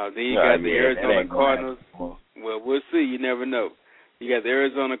 Then you got the Arizona Cardinals. Well, we'll see. You never know. You got the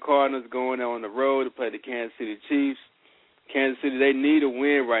Arizona Cardinals going on the road to play the Kansas City Chiefs. Kansas City, they need a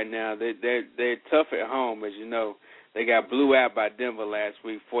win right now. They're tough at home, as you know. They got blew out by Denver last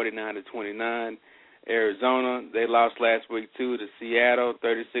week, 49-29. Arizona, they lost last week too to Seattle,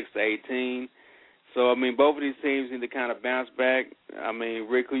 36-18. So I mean, both of these teams need to kind of bounce back. I mean,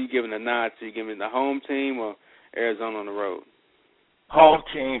 Rick, who you giving the nod to? You giving the home team or Arizona on the road? Home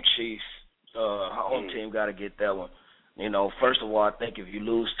team, Chiefs. Home team got to get that one. You know, first of all, I think if you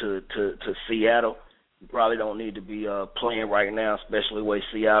lose to Seattle, you probably don't need to be playing right now, especially the way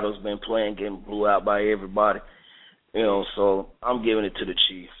Seattle's been playing, getting blew out by everybody. You know, so I'm giving it to the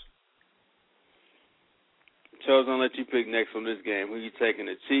Chiefs. Charles, I'll let you pick next on this game. Who you taking,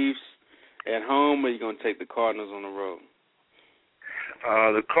 the Chiefs at home, or you going to take the Cardinals on the road?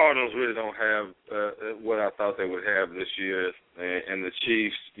 The Cardinals really don't have what I thought they would have this year. And the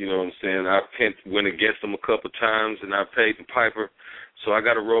Chiefs, you know what I'm saying, I went against them a couple times, and I paid the piper. So I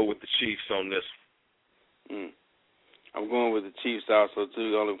got to roll with the Chiefs on this. I'm going with the Chiefs also,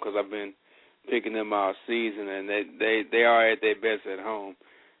 too, only because I've been picking them all season, and they are at their best at home.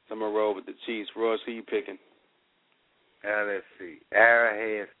 So I'm going to roll with the Chiefs. Royce, who you picking? Let's see.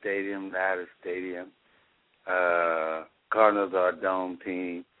 Arrowhead Stadium, Louder Stadium. Cardinals are a dome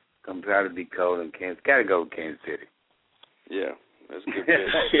team. Come try to be cold in Kansas. Got to go with Kansas City. Yeah, that's a good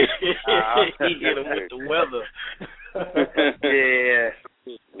pick. He hit him with the weather. Yeah.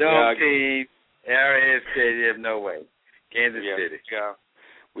 Dome team, Arrowhead Stadium, no way. Kansas City. Yeah.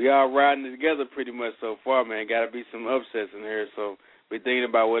 We all riding it together pretty much so far, man. Got to be some upsets in here, so we're thinking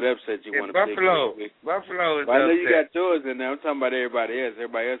about what upset you want to pick. Buffalo is I know upset. you got yours in there. I'm talking about everybody else.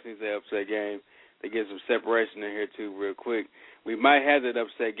 Everybody else needs an upset game to get some separation in here, too, real quick. We might have that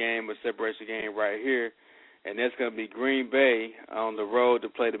upset game, a separation game right here, and that's going to be Green Bay on the road to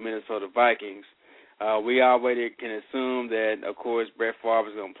play the Minnesota Vikings. We already can assume that, of course, Brett Favre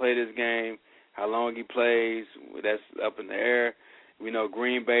is going to play this game. How long he plays, that's up in the air. We know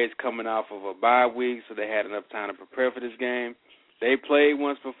Green Bay is coming off of a bye week, so they had enough time to prepare for this game. They played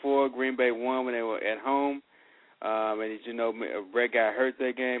once before. Green Bay won when they were at home. And, you know, Brett got hurt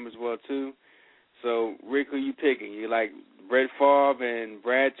that game as well, too. So, Rick, who you picking? You like Brett Favre and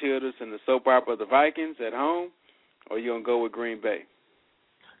Brad Childers and the soap opera of the Vikings at home, or you going to go with Green Bay?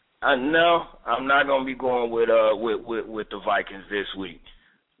 No, I'm not going to be going with the Vikings this week.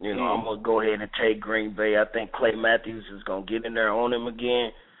 You know, I'm going to go ahead and take Green Bay. I think Clay Matthews is going to get in there on him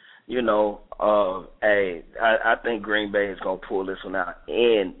again. You know, I think Green Bay is going to pull this one out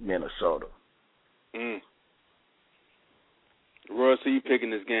in Minnesota. Royce, who you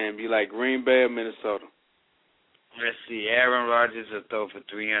picking this game? You like Green Bay or Minnesota? Let's see. Aaron Rodgers will throw for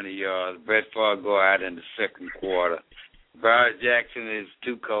 300 yards. Brett Favre go out in the second quarter. Brian Jackson is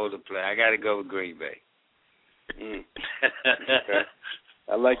too cold to play. I got to go with Green Bay. Okay.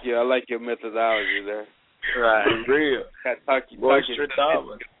 I like your methodology there. Right. For real. Talk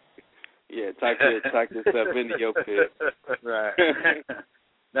yourself into your pick. Right.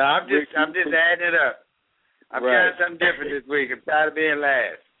 No, I'm just adding it up. I'm trying something different this week. I'm tired of being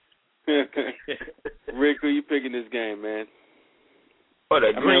last. Rick, who you picking this game, man? What,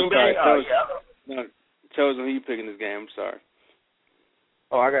 Green Bay? No, Chosen, who you picking this game? I'm sorry.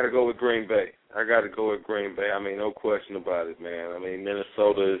 Oh, I got to go with Green Bay. I mean, no question about it, man. I mean,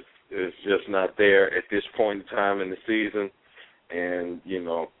 Minnesota is just not there at this point in time in the season. And, you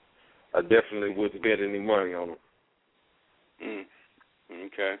know, I definitely wouldn't bet any money on them.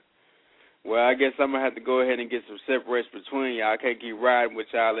 Okay. Well, I guess I'm going to have to go ahead and get some separation between y'all. I can't keep riding with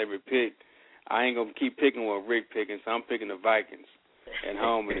y'all every pick. I ain't going to keep picking what Rick picking, so I'm picking the Vikings at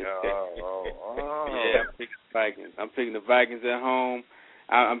home. Yeah, I'm picking the Vikings. I'm picking the Vikings at home.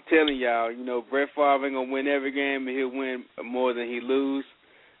 I'm telling y'all, you know, Brett Favre ain't going to win every game, but he'll win more than he lose.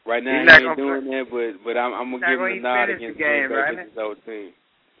 Right now, he ain't doing that, but I'm going to give him a nod against his old team.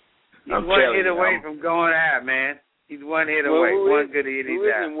 He's one hit away from going out, man. He's one hit away. One good hit, he's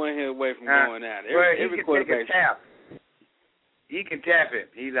out. Isn't one hit away from going out? Every quarterback. He can tap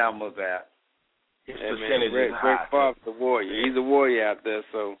it. He's almost out. His percentage is high. Brett Favre's a warrior. He's a warrior out there,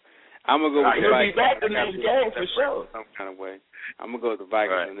 so I'm going to go with the Vikings. He'll be back in this game for sure. Some kind of way. I'm going to go with the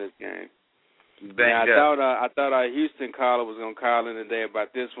Vikings in this game. Now, I thought our Houston caller was going to call in today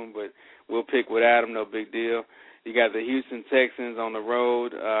about this one, but we'll pick with Adam, no big deal. You got the Houston Texans on the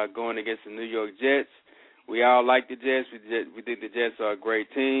road going against the New York Jets. We all like the Jets. We think the Jets are a great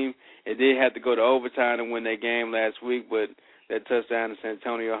team. It did have to go to overtime to win their game last week, but that touchdown to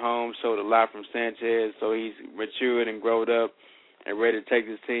Santonio Holmes showed a lot from Sanchez, so he's matured and grown up and ready to take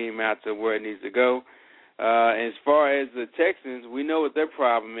his team out to where it needs to go. As far as the Texans, we know what their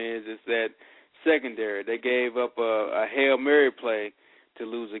problem is that secondary. They gave up a Hail Mary play to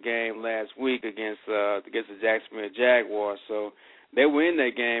lose a game last week against the Jacksonville Jaguars. So they were in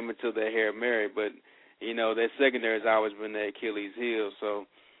that game until they Hail Mary, but you know, their secondary has always been their Achilles heel. So,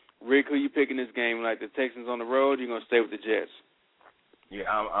 Rick, who you picking this game? Like the Texans on the road, you're going to stay with the Jets? Yeah,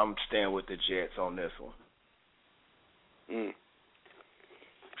 I'm staying with the Jets on this one.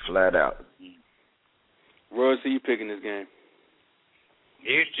 Flat out. Royce, who you picking this game?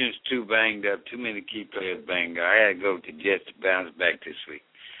 Houston's too banged up. Too many key players banged up. I had to go with the Jets to bounce back this week.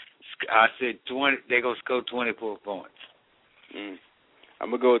 I said 20. They're going to score 24 points. I'm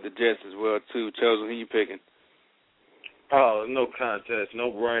going to go with the Jets as well, too. Chosen, who you picking? Oh, no contest,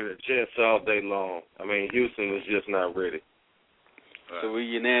 no brainer, Jets all day long. I mean, Houston is just not ready. So we're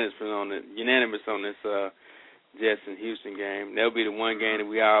unanimous on this Jets and Houston game. That'll be the one game that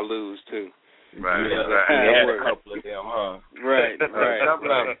we all lose too. Right. Yeah, right. We had a couple of them, huh? Right.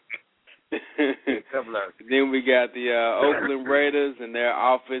 Couple of Then we got the Oakland Raiders and their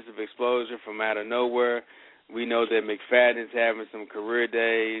offensive explosion from out of nowhere. We know that McFadden's having some career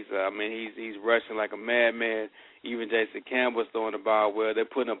days. I mean, he's rushing like a madman. Even Jason Campbell's throwing the ball well. They're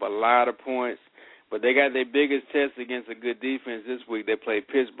putting up a lot of points. But they got their biggest test against a good defense this week. They played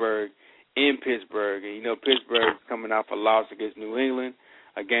Pittsburgh in Pittsburgh. And, Pittsburgh's coming off a loss against New England,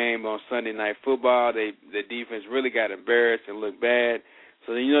 a game on Sunday Night Football. The defense really got embarrassed and looked bad.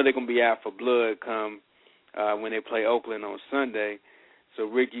 So then they're going to be out for blood come when they play Oakland on Sunday. So,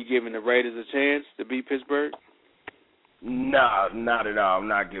 Rick, you giving the Raiders a chance to beat Pittsburgh? No, not at all. I'm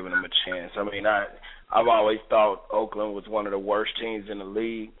not giving them a chance. I mean, I've always thought Oakland was one of the worst teams in the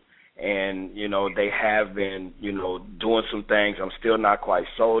league. And, they have been, doing some things. I'm still not quite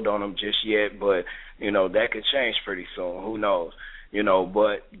sold on them just yet, but, that could change pretty soon. Who knows?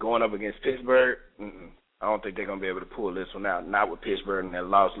 But going up against Pittsburgh, I don't think they're going to be able to pull this one out. Not with Pittsburgh and that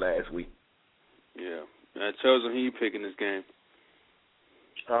loss last week. Yeah. Chosen, who you picking this game?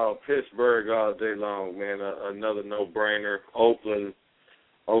 Oh, Pittsburgh all day long, man. Another no-brainer. Oakland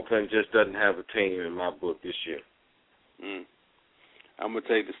just doesn't have a team in my book this year. I'm going to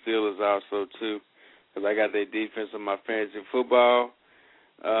take the Steelers also, too, because I got their defense in my fantasy football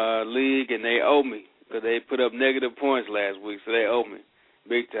league, and they owe me because they put up negative points last week, so they owe me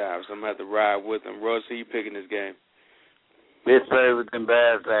big time. So I'm going to have to ride with them. Ross, who you picking this game? Pittsburgh was in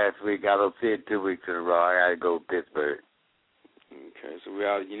bad last week. I don't see it 2 weeks in a row. I got to go with Pittsburgh. Okay, so we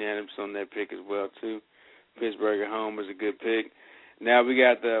all unanimous on that pick as well, too. Pittsburgh at home is a good pick. Now we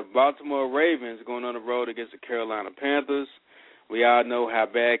got the Baltimore Ravens going on the road against the Carolina Panthers. We all know how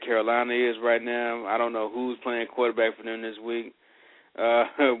bad Carolina is right now. I don't know who's playing quarterback for them this week.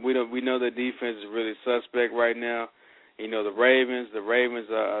 We know the defense is really suspect right now. The Ravens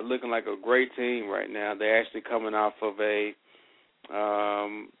are looking like a great team right now. They're actually coming off of a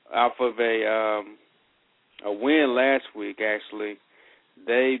win last week. Actually,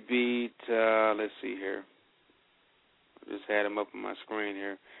 they beat. Let's see here. I just had them up on my screen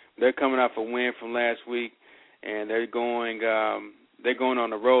here. They're coming off a win from last week, and they're going on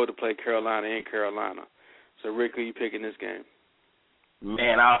the road to play Carolina in Carolina. So, Rick, who you picking this game?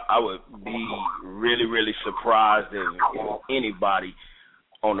 Man, I would be really, really surprised if anybody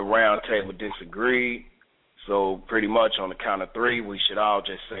on the round table disagreed. So pretty much on the count of three, we should all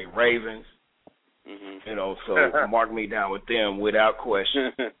just say Ravens. So mark me down with them without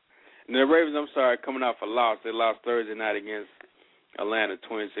question. The Ravens, I'm sorry, coming off a loss. They lost Thursday night against Atlanta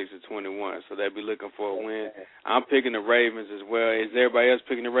 26-21, so they'll be looking for a win. I'm picking the Ravens as well. Is everybody else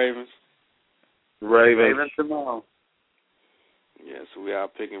picking the Ravens? Ravens tomorrow. Yeah, so we are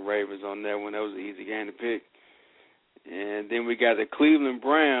picking Ravens on that one. That was an easy game to pick. And then we got the Cleveland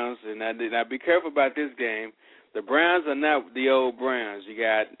Browns, and now be careful about this game. The Browns are not the old Browns. You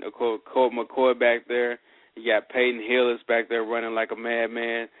got Colt McCoy back there. You got Peyton Hillis back there running like a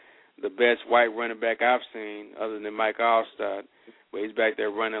madman, the best white running back I've seen other than Mike Allstott, but he's back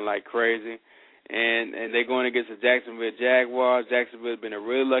there running like crazy. And they're going against the Jacksonville Jaguars. Jacksonville's been a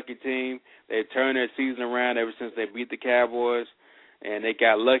real lucky team. They've turned their season around ever since they beat the Cowboys. And they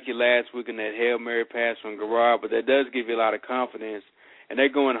got lucky last week in that Hail Mary pass from Garrard, but that does give you a lot of confidence. And they're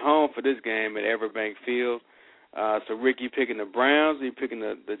going home for this game at Everbank Field. So, Rick, you picking the Browns or you picking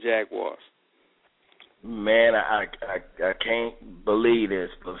the Jaguars? Man, I can't believe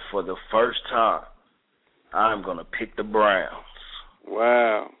this, but for the first time, I'm going to pick the Browns.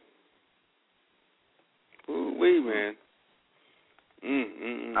 Wow. Ooh-wee, man.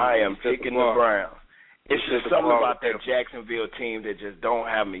 I am picking the Browns. It's just something about that Jacksonville team that just don't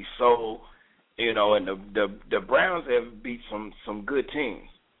have me sold, and the Browns have beat some good teams,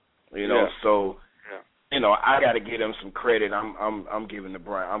 so I got to give them some credit. I'm giving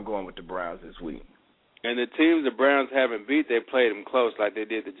I'm going with the Browns this week. And the teams the Browns haven't beat, they played them close like they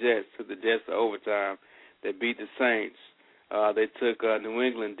did the Jets. Took the Jets to overtime. They beat the Saints. They took New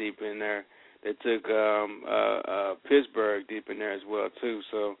England deep in there. They took Pittsburgh deep in there as well too.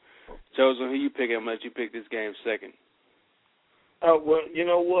 So. Chosen, who you picking? I'm going to let you pick this game second. Well, you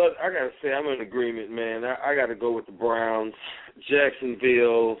know what? I got to say, I'm in agreement, man. I got to go with the Browns.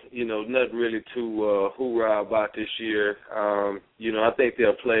 Jacksonville, nothing really to hoorah about this year. I think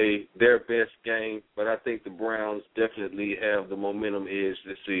they'll play their best game, but I think the Browns definitely have the momentum edge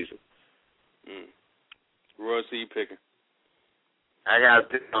this season. Royce, who you picking? I got to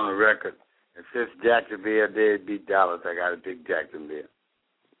pick on the record. And since Jacksonville did beat Dallas, I got to pick Jacksonville.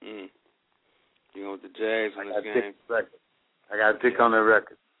 You know, with the Jags on this game. I got to pick on the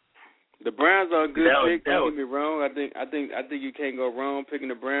record. The Browns are a good pick. Don't get me wrong. I think you can't go wrong picking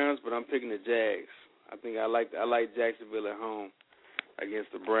the Browns, but I'm picking the Jags. I think I like Jacksonville at home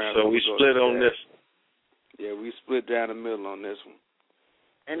against the Browns. So we split on this. Yeah, we split down the middle on this one.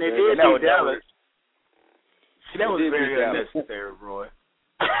 And they did beat Dallas. See, that was very unnecessary, Roy.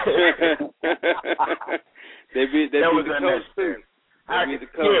 They beat the Colts too.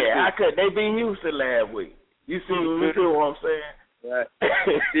 They beat Houston last week. You see what I'm saying? Right.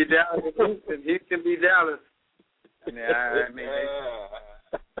 See Dallas and Houston. Houston beat Dallas. Yeah, I mean.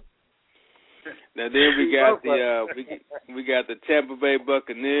 Now then we got we got the Tampa Bay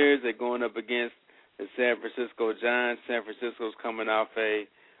Buccaneers. They're going up against the San Francisco Giants. San Francisco's coming off a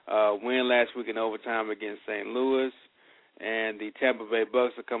win last week in overtime against St. Louis, and the Tampa Bay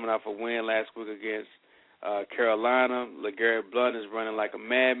Bucks are coming off a win last week against Carolina. LeGarrette Blount is running like a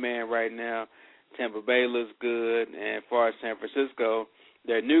madman right now. Tampa Bay looks good, and as far as San Francisco,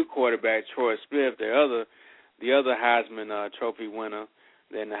 their new quarterback Troy Smith, the other Heisman Trophy winner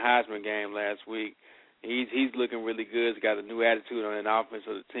in the Heisman game last week, he's looking really good. He's got a new attitude on the offense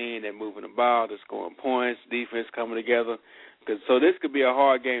of the team. They're moving the ball, they're scoring points, defense coming together. So this could be a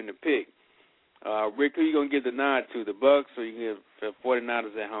hard game to pick. Rick, who you gonna give the nod to, the Bucks or you give the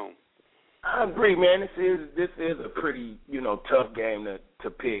 49ers at home? I agree, man. This is a pretty tough game to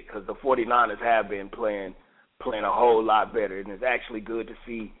pick because the 49ers have been playing a whole lot better, and it's actually good to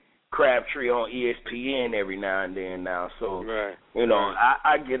see Crabtree on ESPN every now and then now. So right.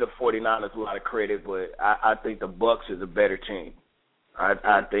 I give the 49ers a lot of credit, but I think the Bucks is a better team.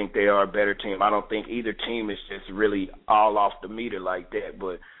 I think they are a better team. I don't think either team is just really all off the meter like that,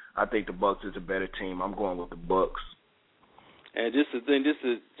 but I think the Bucks is a better team. I'm going with the Bucks. And just to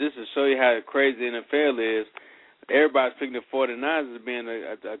show you how crazy the NFL is, everybody's picking the 49ers as being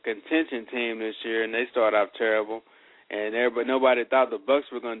a contention team this year, and they started off terrible. And nobody thought the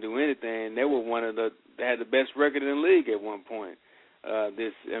Bucks were going to do anything. They were they had the best record in the league at one point.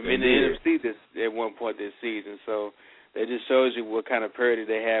 The NFC at one point this season. So that just shows you what kind of parity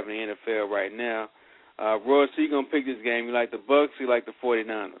they have in the NFL right now. Roy, so you're going to pick this game. You like the Bucks, you like the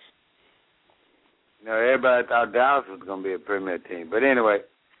 49ers? Everybody thought Dallas was going to be a premier team. But anyway,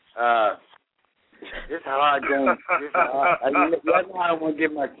 it's a hard game. I don't want to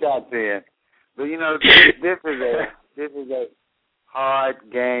get my shots in. But, this is a hard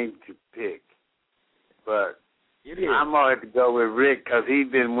game to pick. But I'm going to have to go with Rick because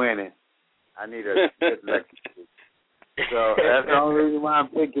he's been winning. I need a good lucky pick. So that's the only reason why I'm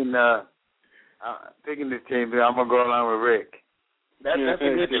picking this team. But I'm going to go along with Rick. That's a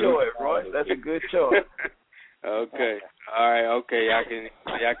good choice, Roy. That's a good choice. Okay. All right. Okay. Y'all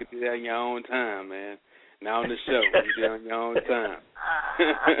can do that in your own time, man. Not on the show. You do it on your own time.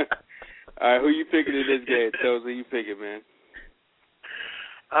 All right. Who you picking in this game, Toes? Who you picking, man?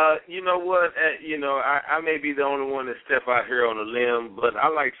 You know what? I may be the only one that step out here on a limb, but I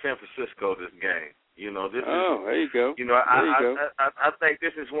like San Francisco this game. There you go. I think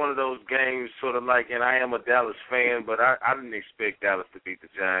this is one of those games sort of like, and I am a Dallas fan, but I didn't expect Dallas to beat the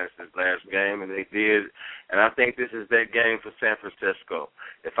Giants this last game, and they did. And I think this is that game for San Francisco.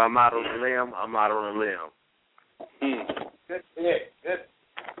 If I'm out on a limb, I'm out on a limb. Good pick.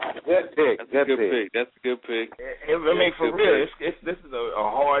 That's a good pick. I mean, for real, this is a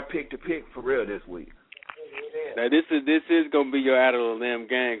hard pick to pick for real this week. Now this is going to be your out of the limb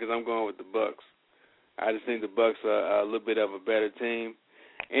game because I'm going with the Bucks. I just think the Bucks are a little bit of a better team.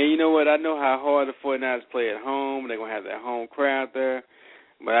 And you know what? I know how hard the 49ers play at home. They're going to have that home crowd there.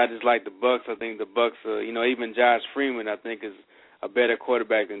 But I just like the Bucks. I think the Bucks are, even Josh Freeman, I think, is a better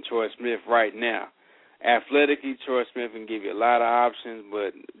quarterback than Troy Smith right now. Athletically, Troy Smith can give you a lot of options,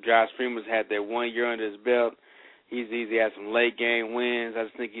 but Josh Freeman's had that 1 year under his belt. He's had some late-game wins. I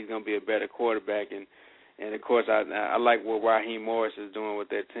just think he's going to be a better quarterback. And of course, I like what Raheem Morris is doing with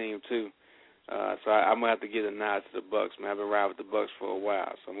that team, too. So I'm going to have to give a nod to the Bucks, man. I've been riding with the Bucks for a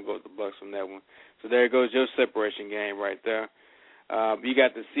while, so I'm going to go with the Bucks on that one. So there goes your separation game right there. You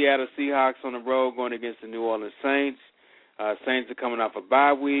got the Seattle Seahawks on the road going against the New Orleans Saints. Saints are coming off a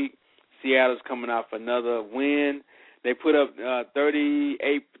bye week. Seattle's coming off another win. They put up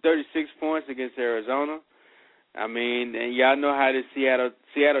 36 points against Arizona. I mean, and y'all know how this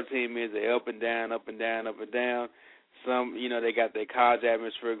Seattle team is. They up and down, up and down, up and down. Some, they got their college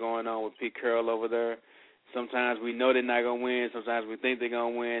atmosphere going on with Pete Carroll over there. Sometimes we know they're not going to win. Sometimes we think they're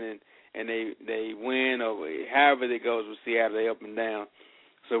going to win, and they win. Or however it goes with Seattle, they up and down.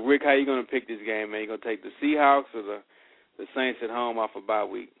 So, Rick, how you going to pick this game, man? You going to take the Seahawks or the Saints at home off a bye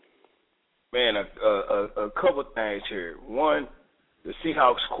week? Man, a couple things here. One, the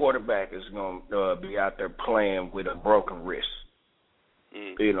Seahawks quarterback is going to be out there playing with a broken wrist.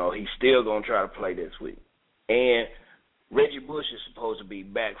 You know, he's still going to try to play this week. And Reggie Bush is supposed to be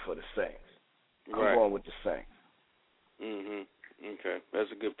back for the Saints. I'm going with the Saints. Okay,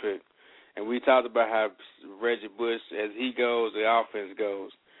 that's a good pick. And we talked about how Reggie Bush, as he goes, the offense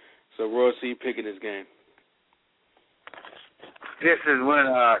goes. So, Royce, you picking this game? This is when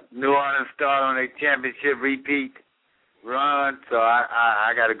New Orleans start on a championship repeat run, so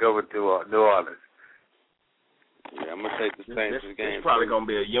I got to go with New Orleans. Yeah, I'm going to take the Saints this game. It's probably going to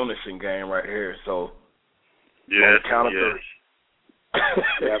be a unison game right here, so. Yes, count of three.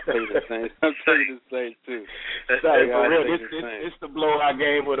 Yeah, I'm taking the Saints. I'm taking the Saints, too. It's the blowout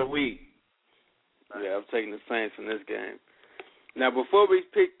game of the week. Yeah, I'm taking the Saints in this game. Now, before we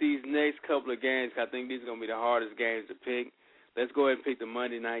pick these next couple of games, I think these are going to be the hardest games to pick. Let's go ahead and pick the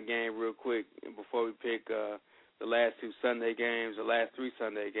Monday night game real quick before we pick the last two Sunday games, the last three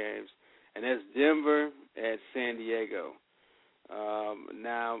Sunday games. And that's Denver at San Diego.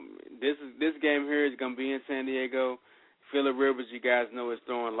 Now, this game here is going to be in San Diego. Phillip Rivers, you guys know, is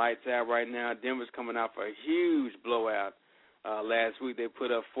throwing lights out right now. Denver's coming off a huge blowout. Last week they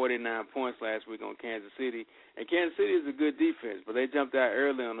put up 49 points last week on Kansas City. And Kansas City is a good defense, but they jumped out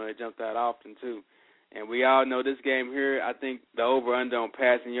early on them. They jumped out often, too. And we all know this game here, I think the over-under on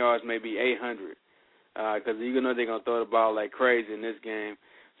passing yards may be 800 because you know they're going to throw the ball like crazy in this game.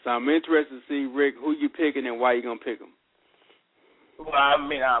 So I'm interested to see, Rick, who you picking and why you going to pick them. Well, I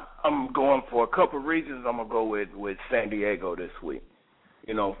mean, I'm going for a couple of reasons. I'm going to go with San Diego this week.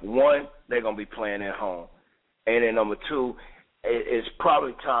 You know, one, they're going to be playing at home. And then number two, it's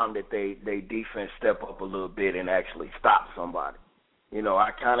probably time that they defense step up a little bit and actually stop somebody. You know,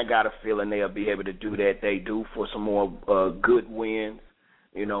 I kind of got a feeling they'll be able to do that. They do for some more good wins.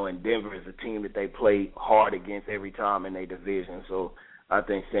 You know, and Denver is a team that they play hard against every time in their division. So I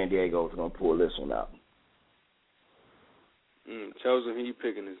think San Diego is going to pull this one out. Chosen, who you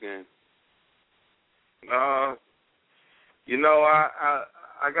picking this game? You know,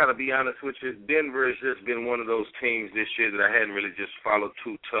 I got to be honest with you. Denver has just been one of those teams this year that I hadn't really just followed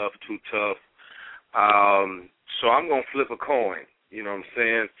too tough. So I'm going to flip a coin, you know what I'm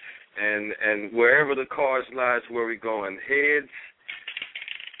saying? And wherever the cards lie is where we're going. Heads,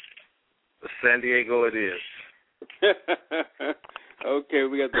 San Diego it is. Okay,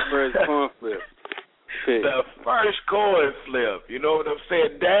 we got the first coin flip. The first coin flip. You know what I'm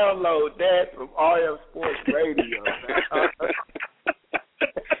saying? Download that from RM Sports Radio.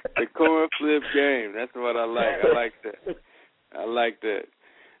 The coin flip game. That's what I like. I like that.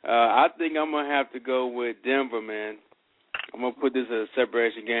 I think I'm going to have to go with Denver, man. I'm going to put this as a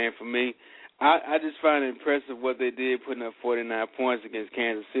separation game for me. I just find it impressive what they did, putting up 49 points against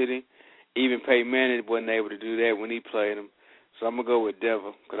Kansas City. Even Peyton Manning wasn't able to do that when he played them. So I'm going to go with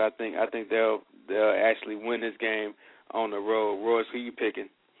Denver because I think they'll actually win this game on the road. Royce, who you picking?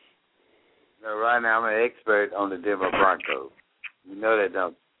 No, right now I'm an expert on the Denver Broncos. You know that,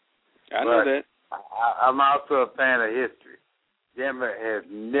 don't you? I know that. I'm also a fan of history. Denver has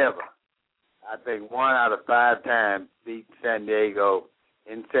never, I think 1 out of 5 times, beat San Diego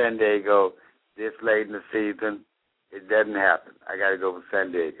in San Diego this late in the season. It doesn't happen. I got to go with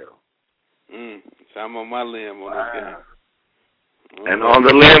San Diego. So I'm on my limb on this game. And on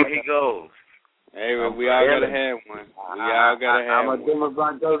the limb he goes. Hey, well, we all got to have one. I'm a Denver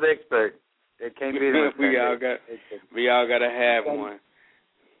Broncos expert. It can't be we all got to have one.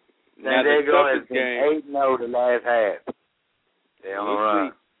 San Diego has been 8-0 the last half. They're on the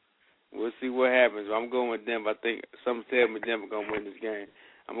run. We'll see what happens. I'm going with Denver. I think something tells me Denver going to win this game.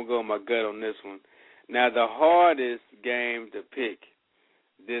 I'm going to go with my gut on this one. Now, the hardest game to pick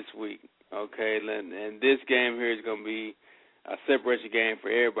this week, okay, and this game here is going to be a separation game for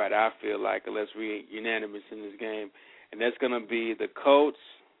everybody, I feel like, unless we're unanimous in this game. And that's going to be the Colts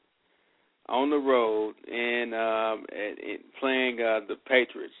on the road and playing the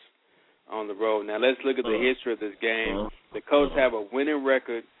Patriots on the road. Now, let's look at the history of this game. The Colts have a winning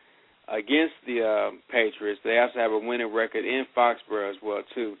record against the Patriots. They also have a winning record in Foxborough as well,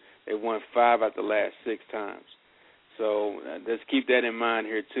 too. They won 5 out of the last 6 times. So let's keep that in mind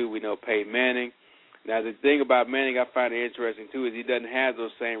here, too. We know Peyton Manning. Now, the thing about Manning I find it interesting, too, is he doesn't have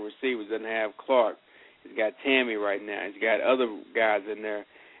those same receivers. He doesn't have Clark. He's got Tammy right now. He's got other guys in there.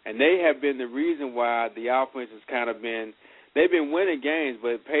 And they have been the reason why the offense has kind of been – they've been winning games,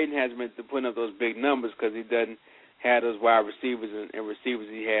 but Peyton hasn't been putting up those big numbers because he doesn't have those wide receivers and receivers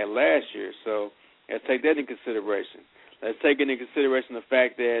he had last year. So let's take that into consideration. Let's take into consideration the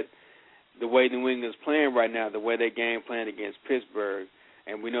fact that the way New England's playing right now, the way they game plan against Pittsburgh,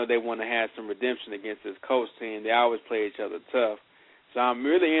 and we know they want to have some redemption against this Colts team. They always play each other tough. So I'm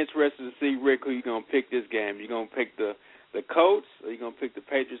really interested to see, Rick, who you're going to pick this game. You going to pick the Colts, or you going to pick the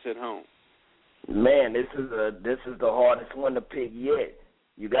Patriots at home? Man, this is the hardest one to pick yet.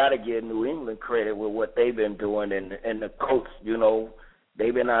 You got to give New England credit with what they've been doing, and the Colts,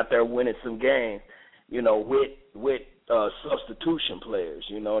 they've been out there winning some games, with substitution players.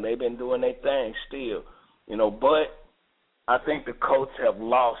 They've been doing their thing still, but I think the Colts have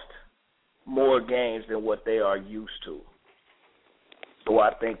lost more games than what they are used to. So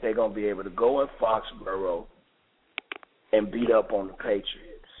I think they're going to be able to go in Foxborough and beat up on the Patriots.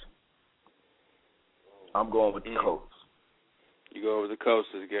 I'm going with the Colts. You go with the Colts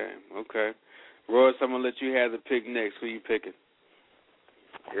this game. Okay. Royce, I'm going to let you have the pick next. Who you picking?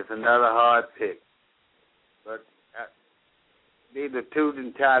 It's another hard pick. But these are two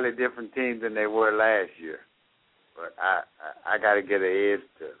entirely different teams than they were last year. But I got to get an edge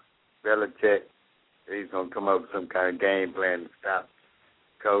to Belichick. He's going to come up with some kind of game plan to stop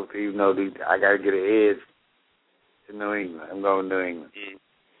Colts. Even though I got to get an edge to New England. I'm going to New England.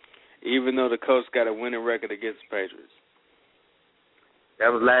 Even though the Colts got a winning record against the Patriots. That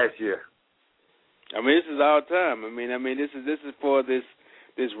was last year. I mean, this is all time. I mean, this is for this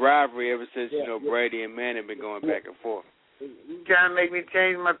rivalry ever since Brady and Manny been going back and forth. You trying to make me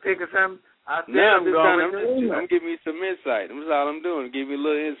change my pick or something? I'm giving you some insight. That's all I'm doing. Give you a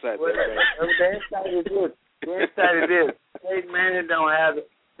little insight. The insight is this. The insight is this. Brady and Manny don't have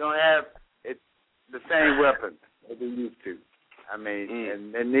the same weapons that they used to. I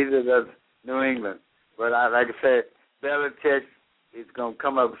mean, and neither does New England. But like I said, Belichick is going to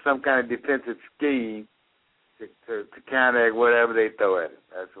come up with some kind of defensive scheme to counteract whatever they throw at it.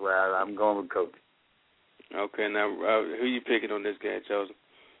 That's where I'm going with Coach. Okay, now who you picking on this game, Chosen?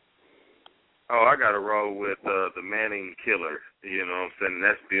 Oh, I got to roll with the Manning killer. You know what I'm saying?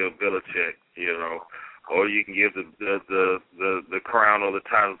 That's Bill Belichick. Or you can give the crown or the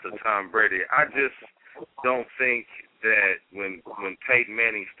title to Tom Brady. I just don't think that when Peyton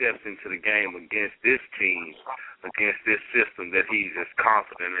Manning steps into the game against this team, against this system, that he's as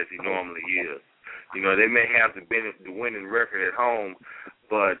confident as he normally is. They may have the winning record at home,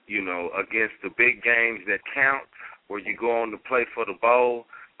 but, against the big games that count, where you go on to play for the bowl,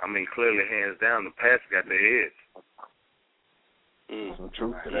 I mean, clearly, hands down, the Pats got their edge.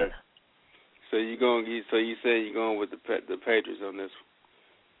 True. So you say you're going with the Patriots on this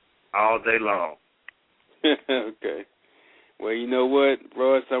one? All day long. Okay. Well, you know what,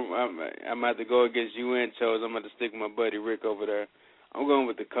 Royce, I'm about to go against you and Chose. I'm about to stick with my buddy Rick over there. I'm going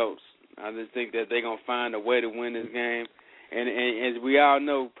with the Colts. I just think that they're going to find a way to win this game. And as we all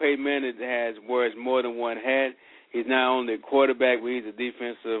know, Peyton Manning wears more than one hat. He's not only a quarterback, but he's a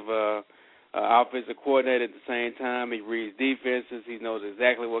defensive offensive coordinator at the same time. He reads defenses. He knows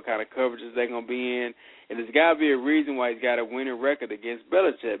exactly what kind of coverages they're going to be in. And there's got to be a reason why he's got a winning record against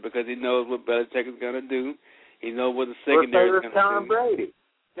Belichick, because he knows what Belichick is going to do. He knows what the secondary is going to do. Tom Brady.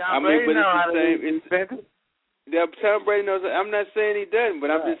 Tom Brady knows. I'm not saying he doesn't,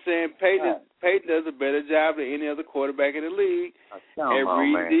 but I'm just saying Peyton does a better job than any other quarterback in the league at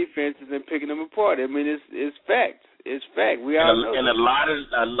reading defenses and picking them apart. I mean, it's fact. It's fact. We all know. And a lot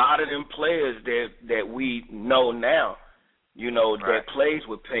of them players that we know now, that plays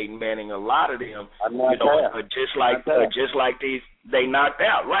with Peyton Manning, a lot of them, just like these, they knocked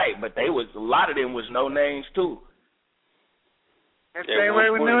out, right? But a lot of them was no names too. That's the same way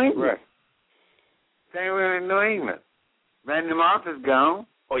with New England. Right. Same way with New England. Randy Moss is gone.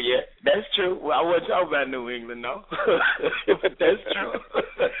 Oh, yeah, that's true. Well, I wasn't talking about New England, no. But that's true.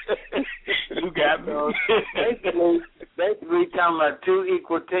 You got me. Basically talking about two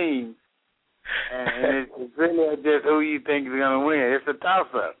equal teams. And it's really just who you think is going to win. It's a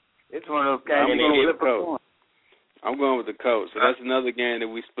toss-up. It's one of those games. I'm going with the Colts. So that's another game that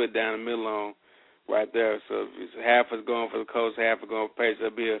we split down the middle on right there. So if half is going for the Colts, half is going for Patriots.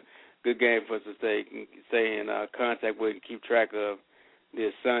 That'll be a good game for us to stay in contact with and keep track of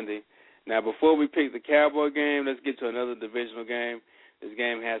this Sunday. Now, before we pick the Cowboy game, let's get to another divisional game. This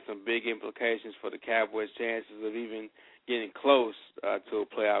game has some big implications for the Cowboys' chances of even getting close to a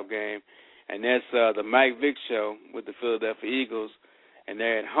playoff game, and that's the Mike Vick Show with the Philadelphia Eagles, and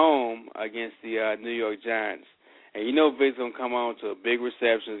they're at home against the New York Giants. And you know Vic's going to come on to a big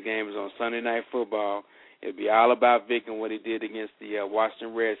reception. This game is on Sunday Night Football. It'll be all about Vic and what he did against the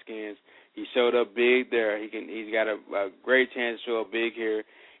Washington Redskins. He showed up big there. He's got a great chance to show up big here.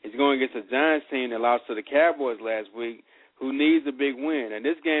 He's going against a Giants team that lost to the Cowboys last week, who needs a big win. And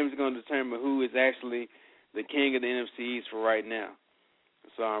this game is going to determine who is actually the king of the NFC East for right now.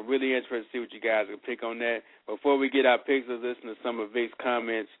 So So I'm really interested to see what you guys can pick on that. Before we get our picks, let's listen to some of Vic's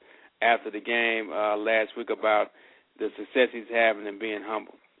comments after the game last week about the success he's having and being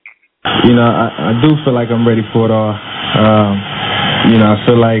humble. You know, I do feel like I'm ready for it all. You know, I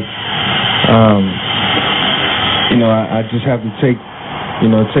feel like, you know, I just have to take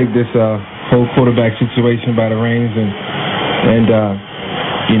this whole quarterback situation by the reins and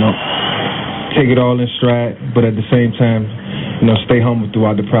you know, take it all in stride, but at the same time, you know, stay humble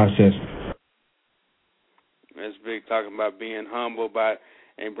throughout the process. That's big, talking about being humble, about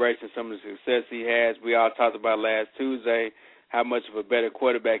embracing some of the success he has. We all talked about last Tuesday how much of a better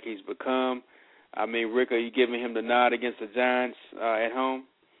quarterback he's become. I mean, Rick, are you giving him the nod against the Giants at home?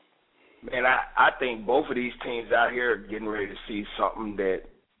 Man, I think both of these teams out here are getting ready to see something that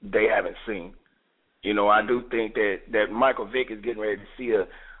they haven't seen. You know, I do think that Michael Vick is getting ready to see a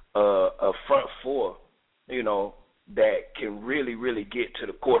front four, you know, that can really, really get to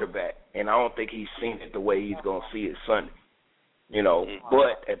the quarterback. And I don't think he's seen it the way he's going to see it Sunday. You know,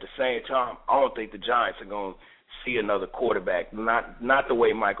 but at the same time, I don't think the Giants are going to see another quarterback, not the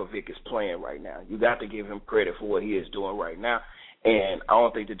way Michael Vick is playing right now. You got to give him credit for what he is doing right now. And I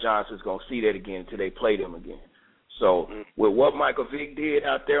don't think the Giants is going to see that again until they play them again. So with what Michael Vick did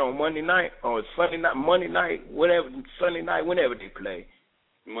out there on Monday night, or Sunday night, Monday night, Sunday night, whenever they play,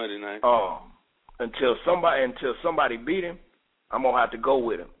 Monday night. Until somebody beat him, I'm gonna have to go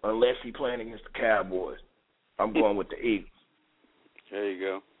with him. Unless he's playing against the Cowboys, I'm going with the Eagles. There you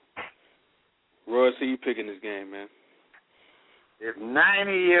go. Royce, who you picking this game, man? If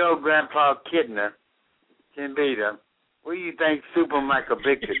 90-year-old Grandpa Kidner can beat him, what do you think Super Michael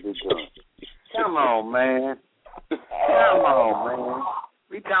Vick could be doing? Come on, man. Come on, man.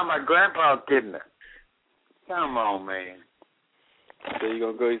 We talking about Grandpa Kidner. Come on, man. So you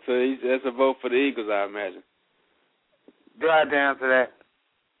gonna go? So that's a vote for the Eagles, I imagine. Drive down to that.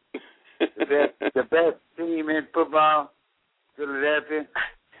 The best team in football, Philadelphia.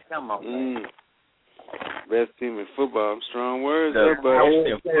 Come on, man. Best team in football. Strong words, the there, best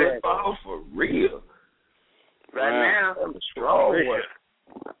in football for real. Right now, strong words.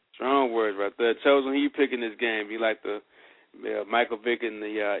 Strong words right there. Chosen, who you picking this game? You like the Michael Vick and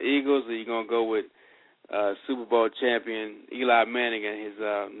the Eagles, or you gonna go with Super Bowl champion Eli Manning and his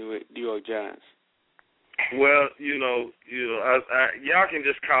New York Giants? Well, you know, y'all can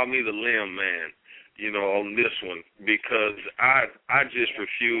just call me the limb man, you know, on this one, because I just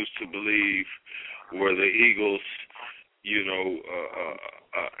refuse to believe where the Eagles, you know,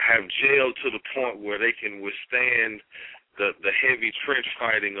 have jailed to the point where they can withstand the heavy trench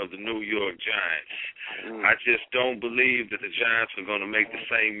fighting of the New York Giants. I just don't believe that the Giants are going to make the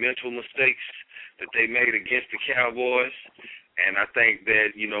same mental mistakes that they made against the Cowboys. And I think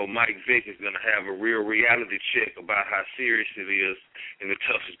that, you know, Mike Vick is going to have a real reality check about how serious it is in the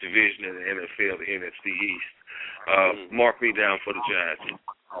toughest division in the NFL, the NFC East. Mark me down for the Giants.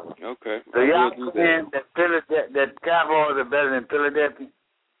 Okay. So y'all saying that Cowboys are better than Philadelphia?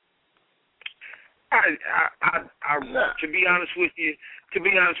 To be honest with you,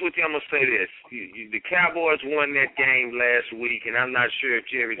 I'm gonna say this: the Cowboys won that game last week, and I'm not sure if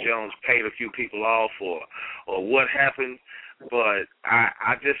Jerry Jones paid a few people off or what happened, but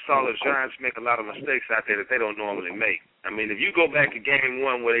I just saw the Giants make a lot of mistakes out there that they don't normally make. I mean, if you go back to game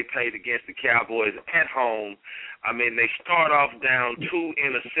one where they played against the Cowboys at home, I mean, they start off down 2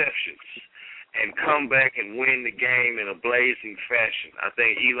 interceptions and come back and win the game in a blazing fashion. I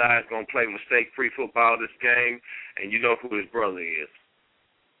think Eli's going to play mistake-free football this game, and you know who his brother is.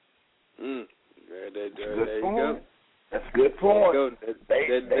 There you go. That's a good point. They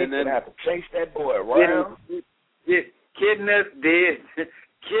going to have to chase that boy around.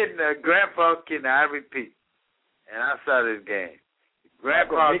 Grandpa Kidner, I repeat, and I saw this game.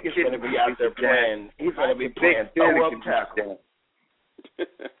 Grandpa Vick is going to be out there playing. He's going to be playing throw-up tackle.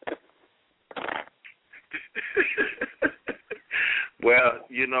 Well,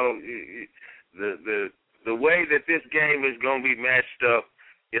 you know, the way that this game is going to be matched up,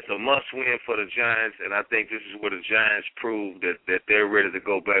 it's a must-win for the Giants, and I think this is where the Giants prove that they're ready to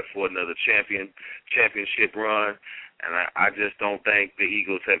go back for another championship run. And I just don't think the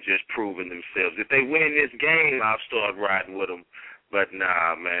Eagles have just proven themselves. If they win this game, I'll start riding with them. But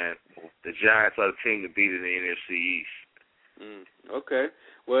nah, man, the Giants are the team to beat in the NFC East. Okay.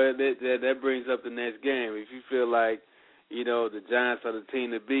 Well, that brings up the next game. If you feel like, you know, the Giants are the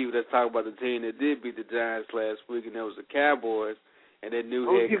team to beat, let's talk about the team that did beat the Giants last week, and that was the Cowboys and their new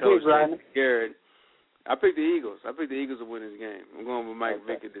head coach, Garrett. I picked the Eagles. I picked the Eagles to win this game. I'm going with Mike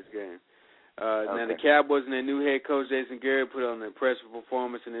Vick at this game. Now the Cowboys and their new head coach Jason Garrett put on an impressive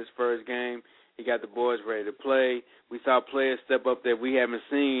performance in his first game. He got the boys ready to play. We saw players step up that we haven't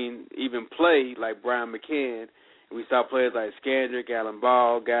seen even play, like Brian McCann. And we saw players like Skandrick, Alan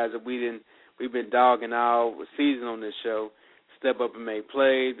Ball, guys that we've been dogging all season on this show, step up and make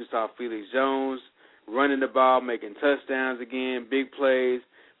plays. We saw Felix Jones running the ball, making touchdowns again, big plays.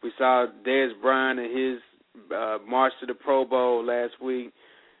 We saw Dez Bryant and his march to the Pro Bowl last week.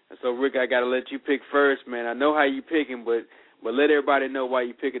 And so, Rick, I got to let you pick first, man. I know how you picking, but let everybody know why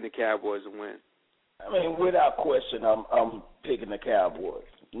you picking the Cowboys to win. I mean, without question, I'm picking the Cowboys,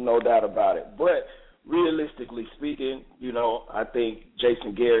 no doubt about it. But realistically speaking, I think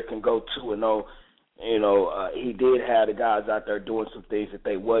Jason Garrett can go 2-0. He did have the guys out there doing some things that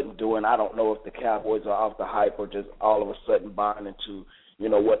they wasn't doing. I don't know if the Cowboys are off the hype or just all of a sudden buying into,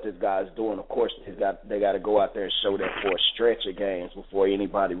 what this guy's doing. Of course, they got to go out there and show that for a stretch of games before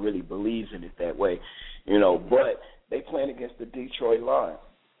anybody really believes in it that way. But they playing against the Detroit Lions.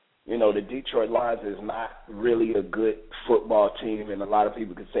 The Detroit Lions is not really a good football team, and a lot of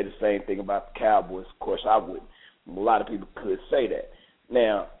people could say the same thing about the Cowboys. Of course, I wouldn't. A lot of people could say that.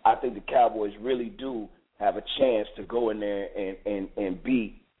 Now, I think the Cowboys really do have a chance to go in there and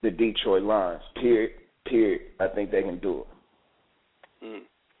beat the Detroit Lions, period. I think they can do it.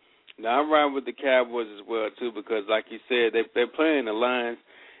 Now, I'm riding with the Cowboys as well, too, because like you said, they're playing the Lions.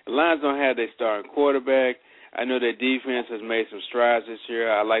 The Lions don't have their starting quarterback. I know their defense has made some strides this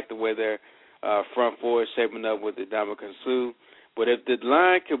year. I like the way their front four is shaping up with the Ndamukong Suh. But if the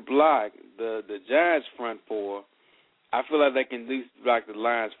line could block the Giants' front four, I feel like they can at least block the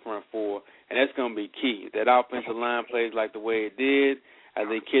Lions' front four, and that's going to be key. That offensive line plays like the way it did. I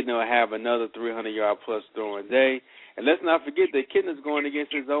think Kidner will have another 300-yard-plus throwing day. And let's not forget that Kidner's going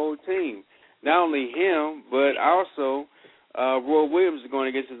against his old team. Not only him, but also Roy Williams is going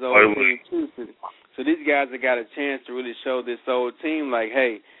against his old team, too. So these guys have got a chance to really show this old team, like,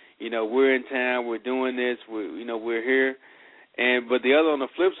 hey, we're in town, we're doing this, we're here. But the other, on the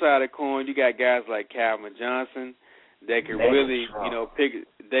flip side of the coin, you got guys like Calvin Johnson that can really, pick.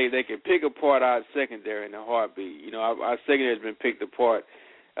 They can pick apart our secondary in a heartbeat. Our secondary has been picked apart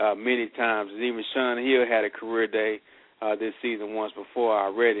many times. And even Sean Hill had a career day this season once before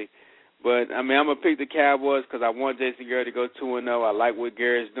already. But, I mean, I'm going to pick the Cowboys because I want Jason Garrett to go 2-0. I like what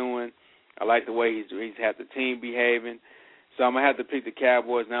Garrett's doing. I like the way he's had the team behaving. So I'm going to have to pick the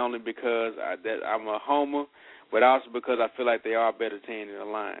Cowboys not only because I'm a homer, but also because I feel like they are a better team than the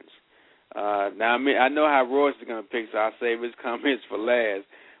Lions. Now, I know how Royce is going to pick, so I'll save his comments for last.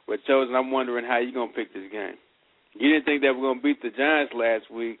 But, Chosen, I'm wondering how you're going to pick this game. You didn't think they were going to beat the Giants last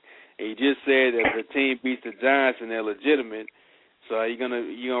week, and you just said that the team beats the Giants and they're legitimate. So are you gonna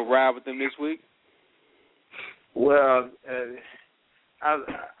ride with them this week? Well,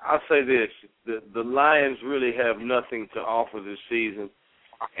 I'll say this: the Lions really have nothing to offer this season,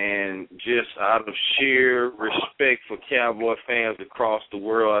 and just out of sheer respect for Cowboy fans across the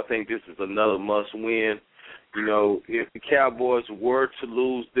world, I think this is another must-win. If the Cowboys were to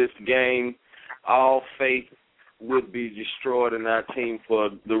lose this game, all faith would be destroyed in our team for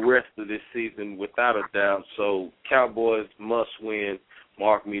the rest of this season without a doubt. So Cowboys must win.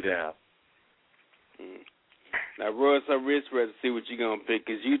 Mark me down. Now, Royce, I'm ready to see what you're going to pick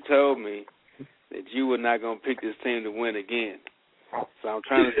because you told me that you were not going to pick this team to win again. So I'm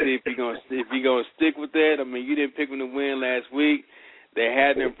trying to see if you're going to stick with that. I mean, you didn't pick them to win last week. They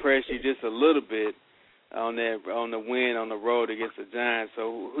hadn't impressed you just a little bit on the win on the road against the Giants.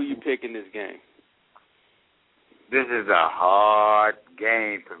 So who you picking this game? This is a hard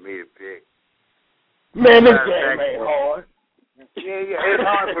game for me to pick. Man, this game ain't hard. Yeah, it's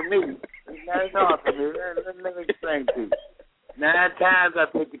hard for me. It's hard for me. Let me explain to you. 9 times I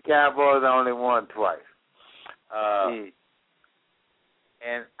picked the Cowboys, I only won twice.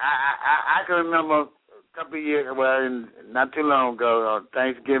 And I can remember a couple of years, not too long ago, on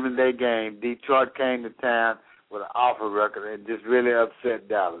Thanksgiving Day game, Detroit came to town with an awful record and just really upset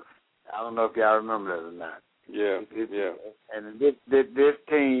Dallas. I don't know if y'all remember that or not. Yeah. And this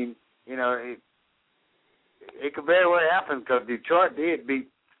team, it could very well happen because Detroit did beat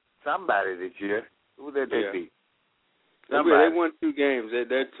somebody this year. Who did they beat? Somebody. They won 2 games. They're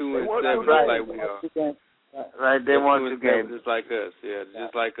 2-7 just like we are. Right, they won 2 games. Just like us,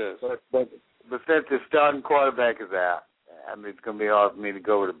 just like us. But since the starting quarterback is out, I mean, it's going to be hard for me to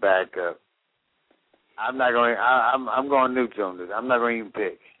go with a backup. I'm going neutral on this. I'm not going to even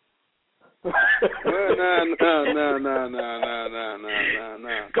pick. No.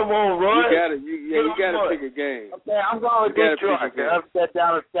 Come on, Roy. You gotta pick a game. Okay, I'm going with Detroit. Upset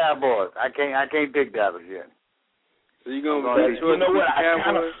Dallas Cowboys. I can't pick Dallas yet. So you going with Detroit? You know what?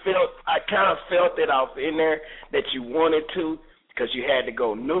 I kind of felt it off in there that you wanted to, because you had to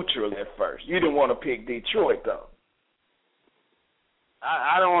go neutral at first. You didn't want to pick Detroit though.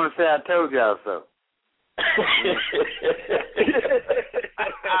 I don't want to say I told y'all so.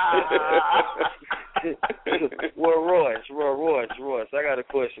 Well, Royce, I got a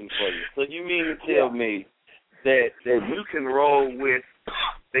question for you. So you mean to tell me that you can roll with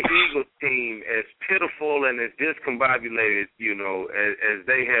the Eagles team as pitiful and as discombobulated, as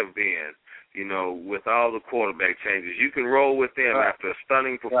they have been, with all the quarterback changes. You can roll with them after a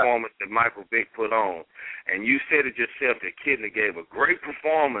stunning performance that Michael Vick put on. And you said it yourself that Kidney gave a great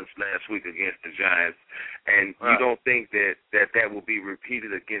performance last week against the Giants, and you don't think that will be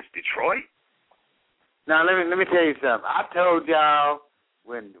repeated against Detroit? Now, let me tell you something. I told y'all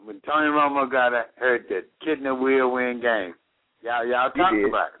when Tony Romo got hurt that Kidney will win games. Y'all talked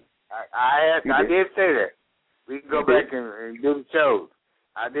about it. I did say that. We can go back and do the shows.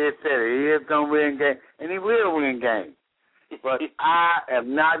 I did say that he is going to win games, and he will win games. But I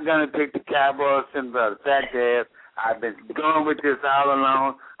am not going to pick the Cowboys simply for the fact that I've been going with this all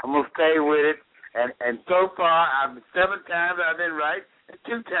along. I'm going to stay with it. And so far, 7 times I've been right, and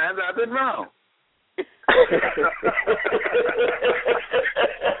 2 times I've been wrong.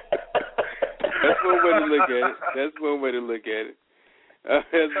 That's one way to look at it. That's one way to look at it.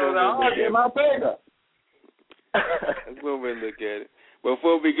 That's one way to look at it.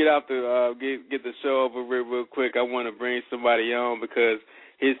 Before we get out get the show over real quick, I want to bring somebody on because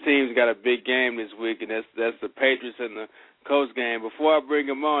his team's got a big game this week, and that's the Patriots and the Colts game. Before I bring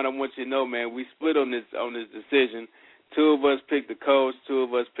him on, I want you to know, man, we split on this decision. 2 of us picked the Colts, 2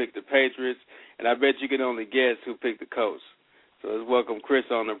 of us picked the Patriots, and I bet you can only guess who picked the Colts. So let's welcome Chris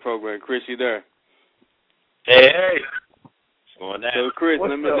on the program. Chris, you there? Hey. What's going on? So, Chris,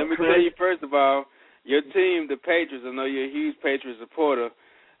 let me tell you, first of all, your team, the Patriots, I know you're a huge Patriots supporter.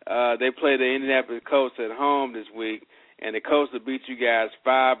 They play the Indianapolis Colts at home this week, and the Colts have beat you guys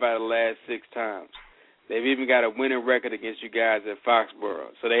 5 out of the last 6 times. They've even got a winning record against you guys at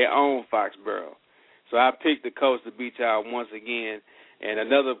Foxborough, so they own Foxborough. So I picked the Colts to beat y'all once again, and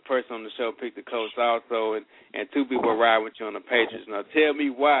another person on the show picked the Colts also, and 2 people will ride with you on the Patriots. Now tell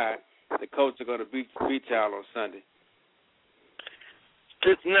me why the Colts are going to beat y'all on Sunday.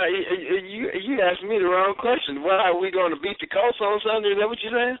 No, you asked me the wrong question. Why are we going to beat the Colts on Sunday? Is that what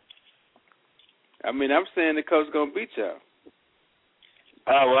you're saying? I mean, I'm saying the Colts going to beat y'all.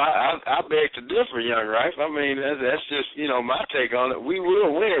 Well, I beg to differ, Young Rife. I mean, that's just, my take on it. We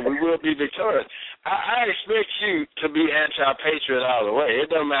will win. We will be victorious. I expect you to be anti-patriot all the way. It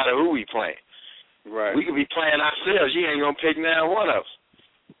doesn't matter who we play. Right. We could be playing ourselves. You ain't going to pick now one of us.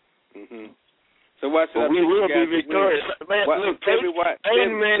 Mm-hmm. So why should we will be victorious. Man, look, Peyton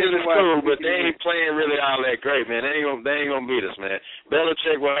Manning is cool, but they ain't playing really all that great, man. They ain't gonna beat us, man.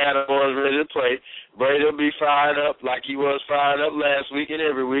 Belichick will have the boys ready to play. Brady will be fired up like he was fired up last week and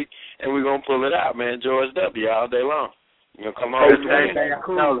every week, and we're gonna pull it out, man. George W. all day long. You know, come on. Peyton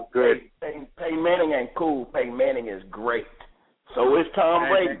Manning ain't cool. Peyton Manning is great. So is Tom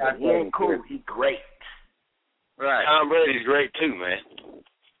Brady. He ain't cool. He's great. Right. Tom Brady's great too, man.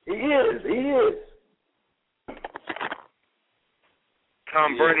 He is.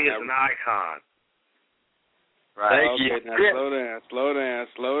 Tom Brady is an icon. Right. Thank you. Now slow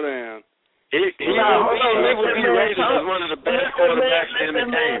down. He would be rated as one of the best quarterbacks in the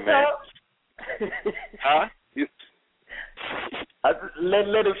game, man. Huh?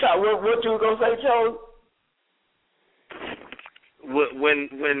 Let him talk. What you were going to say, Joe?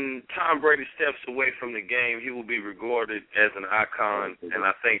 When Tom Brady steps away from the game, he will be regarded as an icon, and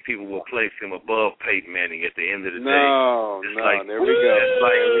I think people will place him above Peyton Manning at the end of the day. There we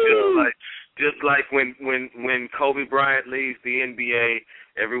go. Just like when Kobe Bryant leaves the NBA,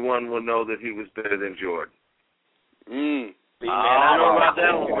 everyone will know that he was better than Jordan. I don't know about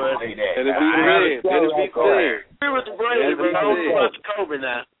that one, but that'll be fair. I agree with the Brady, but I don't know about the Kobe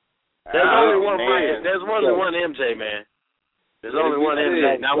now. There's only one Brady. There's only one MJ, man. There's only one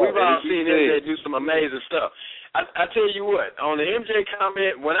MJ. Now, we've all seen MJ do some amazing stuff. I tell you what, on the MJ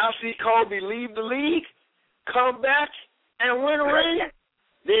comment, when I see Kobe leave the league, come back, and win a ring,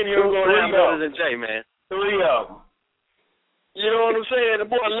 then you're going to have better than Jay, man. 3 of them. You know what I'm saying? The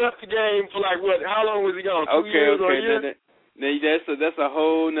boy left the game for how long was he gone? 2 years or a year? Now, that's a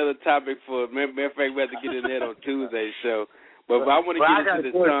whole nother topic for, matter of fact, we have to get in that on Tuesday's show. But I want to get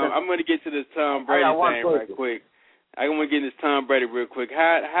into this I'm going to get to this Tom Brady thing right quick. I want to get into Tom Brady real quick.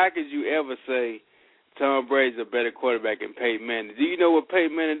 How could you ever say Tom Brady's a better quarterback than Peyton Manning? Do you know what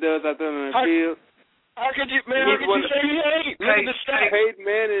Peyton Manning does out there on the field? How could you say he hate? Look at the stats. Peyton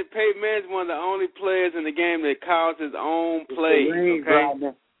Manning's one of the only players in the game that calls his own plays. Okay,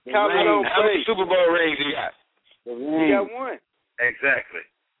 calls his own How many plays. Super Bowl rings he got? He got one. Exactly.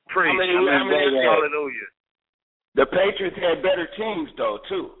 How many hallelujah. The Patriots had better teams though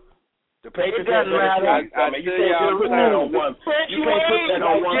too. The Patriots had doesn't better matter. teams. I mean, you can't put that on one. You can't put that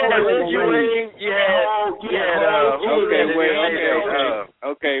on one.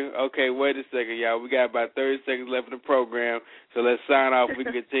 Okay. Wait a second, y'all. We got about 30 seconds left in the program, so let's sign off. We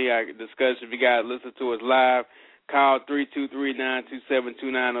can continue our discussion. If you guys listen to us live, call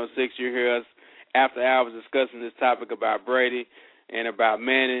 323-927-2906. You hear us after hours discussing this topic about Brady and about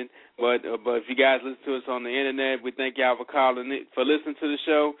Manning. But if you guys listen to us on the internet, we thank y'all for for listening to the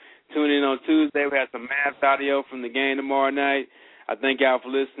show. Tune in on Tuesday. We have some Mavs audio from the game tomorrow night. I thank y'all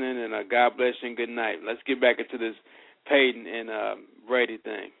for listening, and God bless you and good night. Let's get back into this Peyton and Brady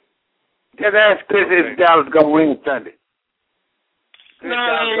thing. Just ask Chris if Dallas going to win Sunday. No, they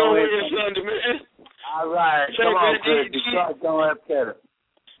ain't going to win Sunday, man. All right. Come on, Chris. Detroit going to upset it.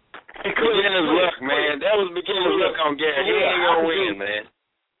 Beginner's luck, man. That was beginner's luck on Gary. He ain't going to win, man.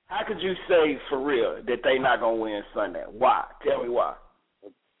 How could you say for real that they not going to win Sunday? Why? Tell me why.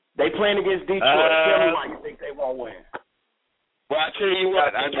 They playing against Detroit. Tell me why you think they won't win. Well, I tell you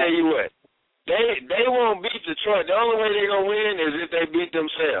what. They won't beat Detroit. The only way they're going to win is if they beat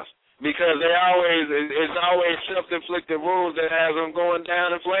themselves. Because it's always self-inflicted wounds that has them going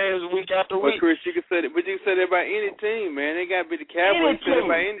down in flames week after week. But Chris, you can say that about any team, man. They got to be the Cowboys. You can say that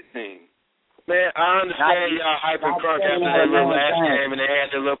about any team. Man, I understand y'all hyping Crunk after that little last game, and they had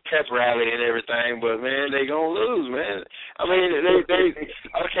their little pep rally and everything, but man, they gonna lose, man. I mean, they okay.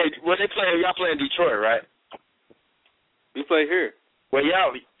 Well, y'all playing Detroit, right? We play here. Well,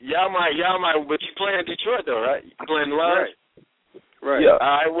 y'all might, but you playing Detroit though, right? You playing the Lions. Right. Yeah.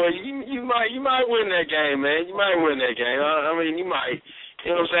 All right. Well, you might win that game, man. You might win that game. I mean, you might.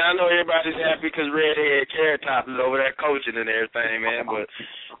 You know what I'm saying? I know everybody's happy because Redhead Carrot Top is over there coaching and everything, man. But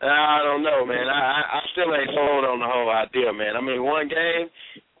I don't know, man. I still ain't sold on the whole idea, man. I mean, one game,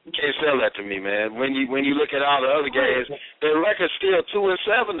 you can't sell that to me, man. When you look at all the other games, their record's still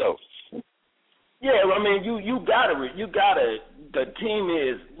 2-7 though. Yeah, I mean, you gotta. The team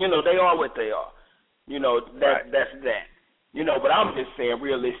is, they are what they are. That's that. But I'm just saying,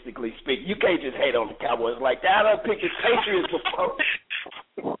 realistically speaking, you can't just hate on the Cowboys like that. I done picked the Patriots before.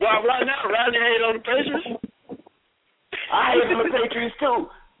 Well, right now, Rodney hate on the Patriots. I hate on the Patriots too,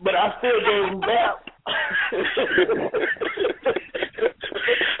 but I still gave them back.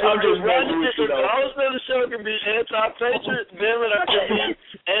 I'm just Rodney. The host of the show can be anti-Patriot, then I can be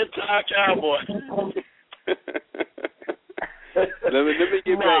anti-Cowboy. Let me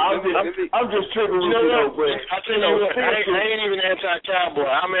get back. I'm just tripping with but I tell you what, I ain't even anti-Cowboy.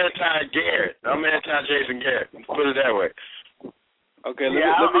 I'm anti-Garrett. I'm anti-Jason Garrett. Put it that way. Okay, let me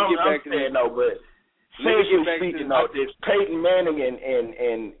get back to this. But seriously speaking, this Peyton Manning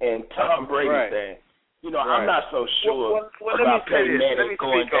and Tom Brady thing, I'm not so sure about Peyton Manning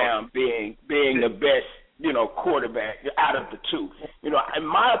going down being the best, quarterback out of the two. In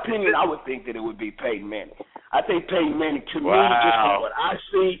my opinion, I would think that it would be Peyton Manning. I think Peyton Manning, to me, just from what I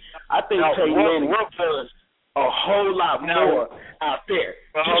see, I think Peyton Manning does a whole lot more out there.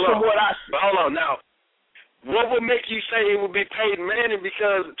 Just from what I see. Hold on, now. What would make you say it would be Peyton Manning?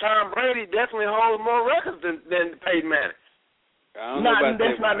 Because Tom Brady definitely holds more records than Peyton Manning.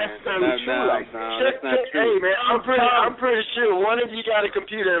 That's not necessarily true. That's not true. Hey man, I'm pretty sure one of you got a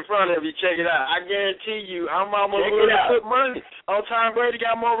computer in front of you. Check it out. I guarantee you, I'm almost willing to put money on Tom Brady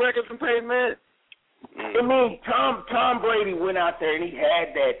got more records than Peyton Manning. I mean, Tom Brady went out there and he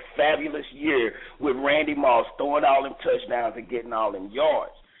had that fabulous year with Randy Moss throwing all them touchdowns and getting all them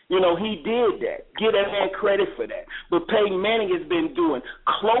yards. He did that. Give that man credit for that. But Peyton Manning has been doing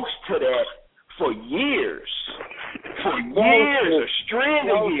close to that for years. A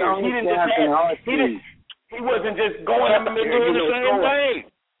string of years. He wasn't just going out there doing the same thing.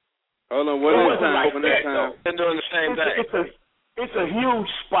 Hold on, one at a time. Been doing the same thing. It's a huge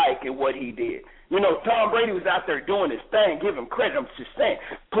spike in what he did. Tom Brady was out there doing his thing. Give him credit. I'm just saying.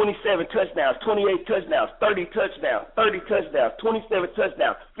 27 touchdowns, 28 touchdowns, 30 touchdowns, 27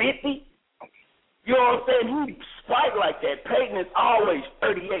 touchdowns, 50. You know what I'm saying? He spiked like that. Peyton is always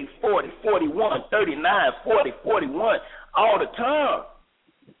 38, 40, 41, 39, 40, 41 all the time.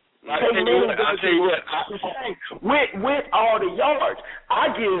 I'll tell you what. With all the yards, I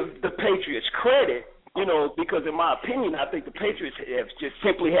give the Patriots credit. Because in my opinion, I think the Patriots have just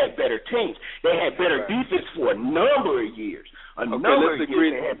simply had better teams. They had better defense for a number of years. Let's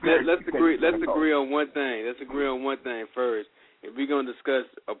agree on one thing. Let's agree on one thing first. If we're going to discuss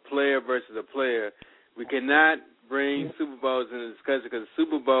a player versus a player, We cannot bring Super Bowls into discussion because the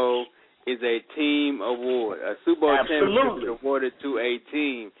Super Bowl is a team award. A Super Bowl championship is awarded to a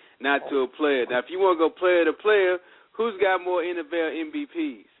team, not to a player. Now, if you want to go player to player, who's got more NFL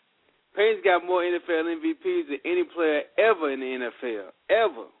MVPs? Peyton's got more NFL MVPs than any player ever in the NFL.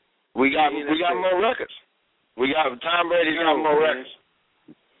 Ever. We got more records. Tom Brady got more records.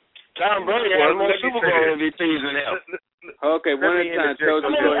 Tom Brady has more Super Bowl MVPs than him. Okay, one at a time. Go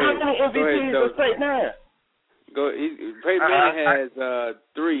ahead. How many MVPs does Peyton have? Peyton Manning has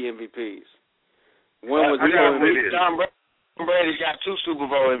 3 MVPs. One was Tom Brady's got 2 Super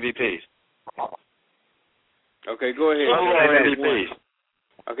Bowl MVPs. Okay, go ahead. MVPs.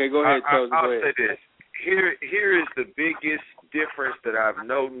 Okay, go ahead, Toes. I'll say this. Here is the biggest difference that I've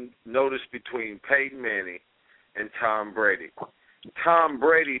noticed between Peyton Manning and Tom Brady. Tom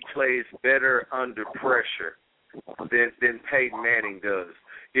Brady plays better under pressure than Peyton Manning does.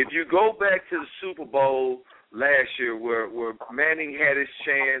 If you go back to the Super Bowl last year where Manning had his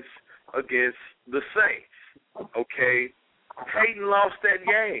chance against the Saints, okay, Peyton lost that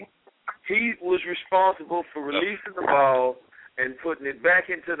game. He was responsible for releasing the ball and putting it back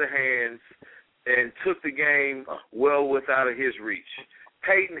into the hands and took the game well without of his reach.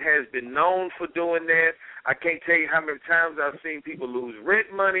 Peyton has been known for doing that. I can't tell you how many times I've seen people lose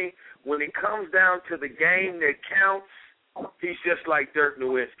rent money. When it comes down to the game that counts, he's just like Dirk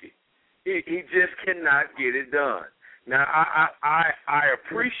Nowitzki. He just cannot get it done. Now, I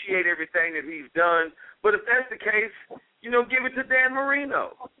appreciate everything that he's done, but if that's the case, give it to Dan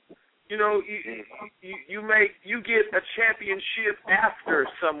Marino. You get a championship after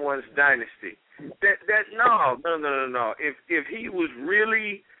someone's dynasty. No. If he was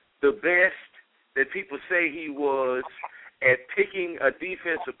really the best that people say he was at picking a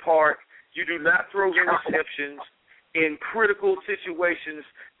defense apart, you do not throw interceptions in critical situations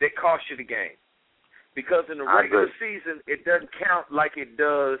that cost you the game. Because in the regular season, it doesn't count like it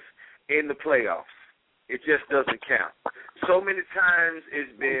does in the playoffs. It just doesn't count. So many times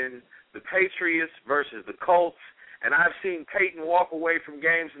it's been the Patriots versus the Colts, and I've seen Peyton walk away from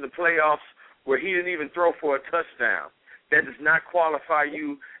games in the playoffs where he didn't even throw for a touchdown. That does not qualify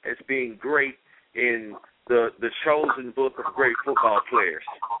you as being great in the chosen book of great football players.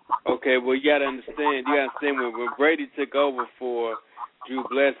 Okay, well, you got to understand when Brady took over for Drew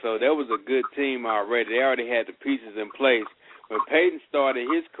Bledsoe, that was a good team already. They already had the pieces in place. When Peyton started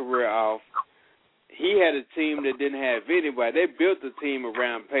his career off, he had a team that didn't have anybody. They built the team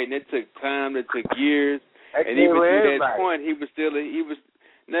around Peyton. It took time. It took years. And even to that point, he was.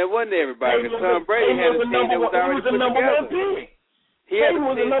 No, it wasn't everybody. Tom Brady had a team that was already put together.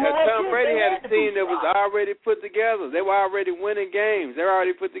 Tom Brady had a team that was already put together. They were already winning games. They were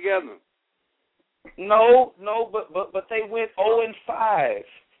already put together. No, but they went 0-5.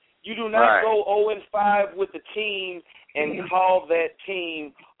 You do not go 0-5 with the team and call that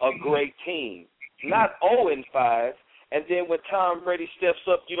team a great team. Not 0-5, and then when Tom Brady steps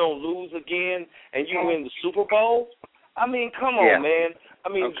up, you don't lose again, and you win the Super Bowl. I mean, come on, man. I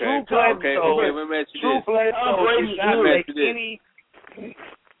mean, Drew Bledsoe did not make any.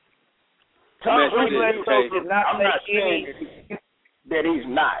 Tom Bledsoe did not make any. That he's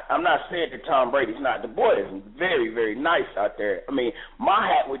not. I'm not saying that Tom Brady's not. The boy is very, very nice out there. I mean, my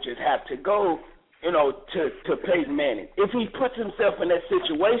hat would just have to go, to Peyton Manning. If he puts himself in that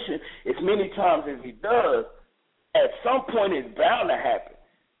situation as many times as he does, at some point it's bound to happen.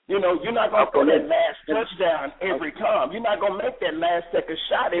 You're not going to throw that last touchdown every time. You're not going to make that last second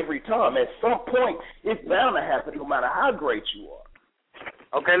shot every time. At some point, it's bound to happen no matter how great you are.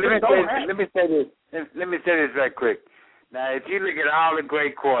 Okay, let me say this. Let me say this right quick. Now, if you look at all the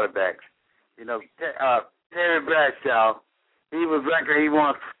great quarterbacks, Terry Bradshaw, he was record. He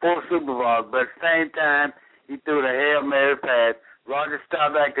won 4 Super Bowls, but at the same time, he threw the Hail Mary pass. Roger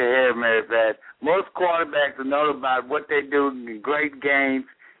Staubach the Hail Mary pass. Most quarterbacks are known about what they do in great games,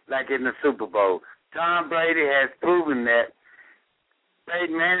 like in the Super Bowl. Tom Brady has proven that.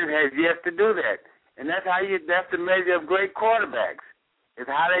 Peyton Manning has yet to do that, and that's the measure of great quarterbacks. It's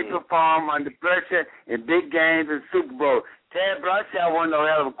how they perform under pressure in big games and Super Bowl. Terry Bradshaw wasn't no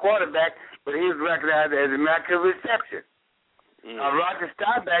hell of a quarterback, but he was recognized as immaculate reception. Roger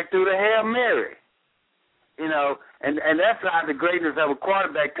Staubach threw the Hail Mary. And that's how the greatness of a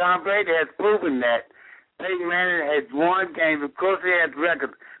quarterback. Tom Brady has proven that. Peyton Manning has won games. Of course, he has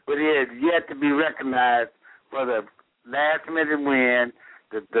records, but he has yet to be recognized for the last-minute win,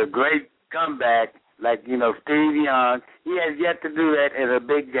 the great comeback, like, Steve Young. He has yet to do that in a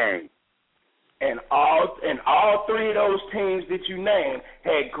big game. And all 3 of those teams that you named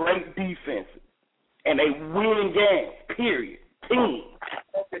had great defenses. And they win games, period. Teams.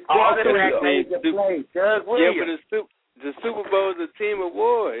 All the Super Bowl is a team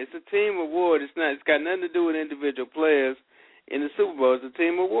award. It's a team award. It's not. It's got nothing to do with individual players. In the Super Bowl, it's a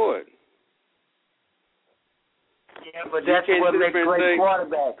team award. Yeah, but that's what makes great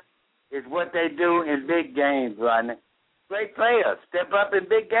quarterbacks. Is what they do in big games, Rodney. Great players step up in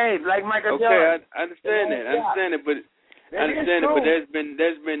big games like Michael Jordan. Okay, I understand that. I understand it, but but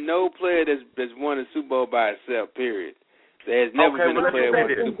there's been no player that's won a Super Bowl by itself. Period. There has never been a player who won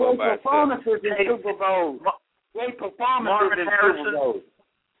a Super Bowl by itself. Super Bowl. Great performances in Super Bowl.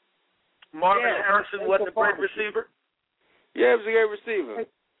 Marvin Harrison was a great receiver. Yeah, he was a great receiver.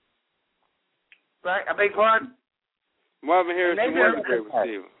 Right, I beg pardon? Marvin Harrison was a great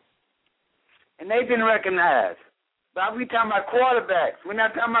receiver. And they've been recognized. But we talking about quarterbacks. We're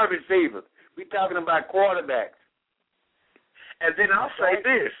not talking about receivers. We're talking about quarterbacks. And then I'll say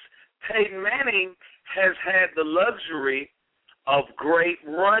this. Peyton Manning has had the luxury of great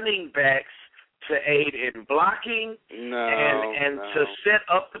running backs to aid in blocking and to set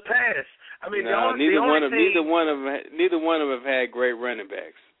up the pass. I mean, neither one of them have had great running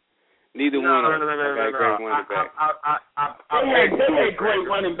backs. Neither one of them have had great running backs. They had great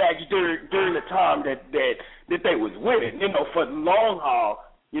running backs during the time that they was winning. You know, for the long haul,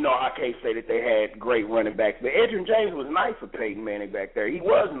 you know, I can't say that they had great running backs. But Adrian James was nice for Peyton Manning back there. He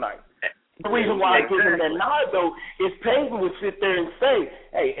was nice. The reason why I give him that nod, though, is Peyton would sit there and say,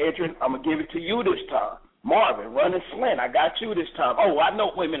 hey, Adrian, I'm going to give it to you this time. Marvin, run and slant. I got you this time. Oh, I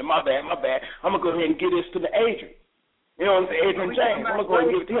know. Wait a minute. My bad. I'm going to go ahead and give this to the Adrian. You know what I'm saying? Adrian James. I'm going to go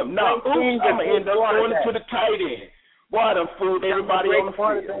ahead and give it to him. No, I'm going to end up throwing it to the tight end. Boy, them fooled everybody on the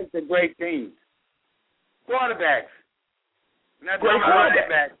field. Quarterbacks are great teams. Quarterbacks. Not great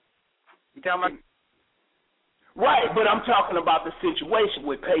quarterbacks. You talking about? Right, but I'm talking about the situation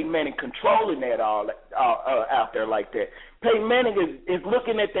with Peyton Manning controlling that all out there like that. Peyton Manning is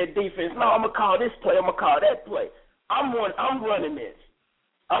looking at that defense. No, I'm going to call this play. I'm going to call that play. I'm running this.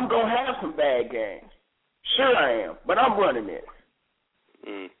 I'm going to have some bad games. Sure I am, but I'm running this.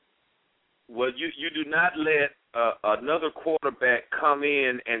 Well, you do not let another quarterback come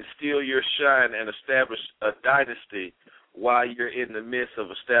in and steal your shine and establish a dynasty while you're in the midst of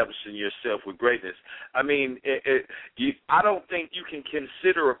establishing yourself with greatness. I mean, I don't think you can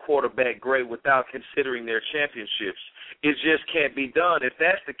consider a quarterback great without considering their championships. It just can't be done. If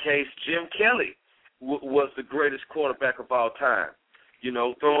that's the case, Jim Kelly was the greatest quarterback of all time. You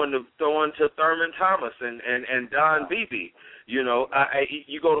know, throwing to Thurman Thomas and Don Beebe. You know,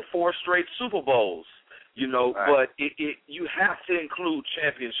 you go to 4 straight Super Bowls. You know, right. But you have to include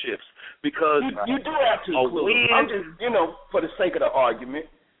championships because you do have to include them. I'm just, you know, for the sake of the argument,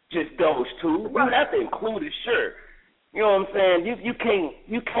 just those two. You have to include it, sure. You know what I'm saying? You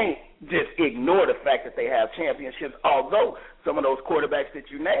can't just ignore the fact that they have championships. Although some of those quarterbacks that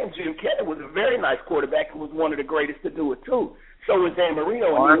you named, Jim Kelly was a very nice quarterback and was one of the greatest to do it too. So was Dan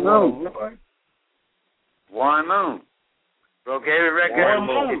Marino. Warren Moon. Broke every record.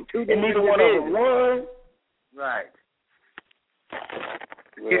 And neither one of them won. Right.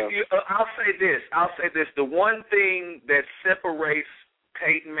 I'll say this. The one thing that separates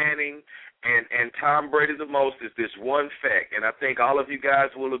Peyton Manning and Tom Brady the most is this one fact, and I think all of you guys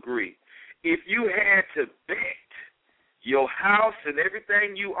will agree. If you had to bet your house and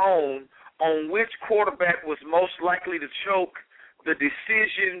everything you own on which quarterback was most likely to choke, the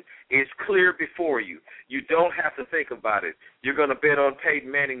decision is clear before you. You don't have to think about it. You're going to bet on Peyton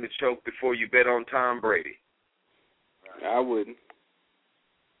Manning to choke before you bet on Tom Brady. I wouldn't.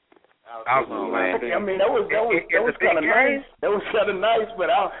 I mean, that was kind of nice. That was kind of nice, but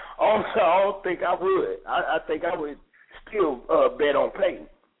I don't think I would. I think I would still bet on Peyton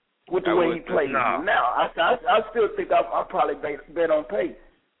with the way he plays now. I still think I'll probably bet on Peyton.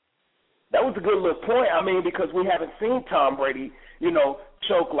 That was a good little point. I mean, because we haven't seen Tom Brady, you know,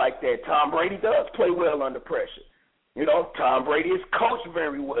 choke like that. Tom Brady does play well under pressure. You know, Tom Brady is coached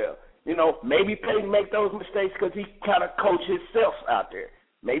very well. You know, maybe Peyton make those mistakes because he kind of coach himself out there.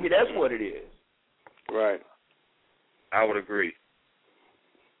 Maybe that's what it is. Right. I would agree.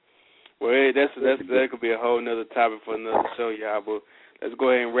 Well, hey, that could be a whole nother topic for another show, y'all. But let's go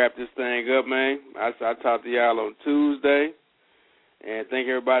ahead and wrap this thing up, man. I'll talk to y'all on Tuesday. And thank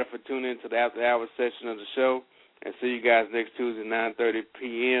everybody for tuning in to the After Hours session of the show. And see you guys next Tuesday, 9:30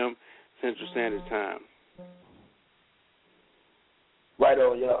 p.m. Central Standard Time. Right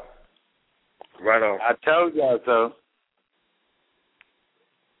on, y'all. Right on. I told y'all so.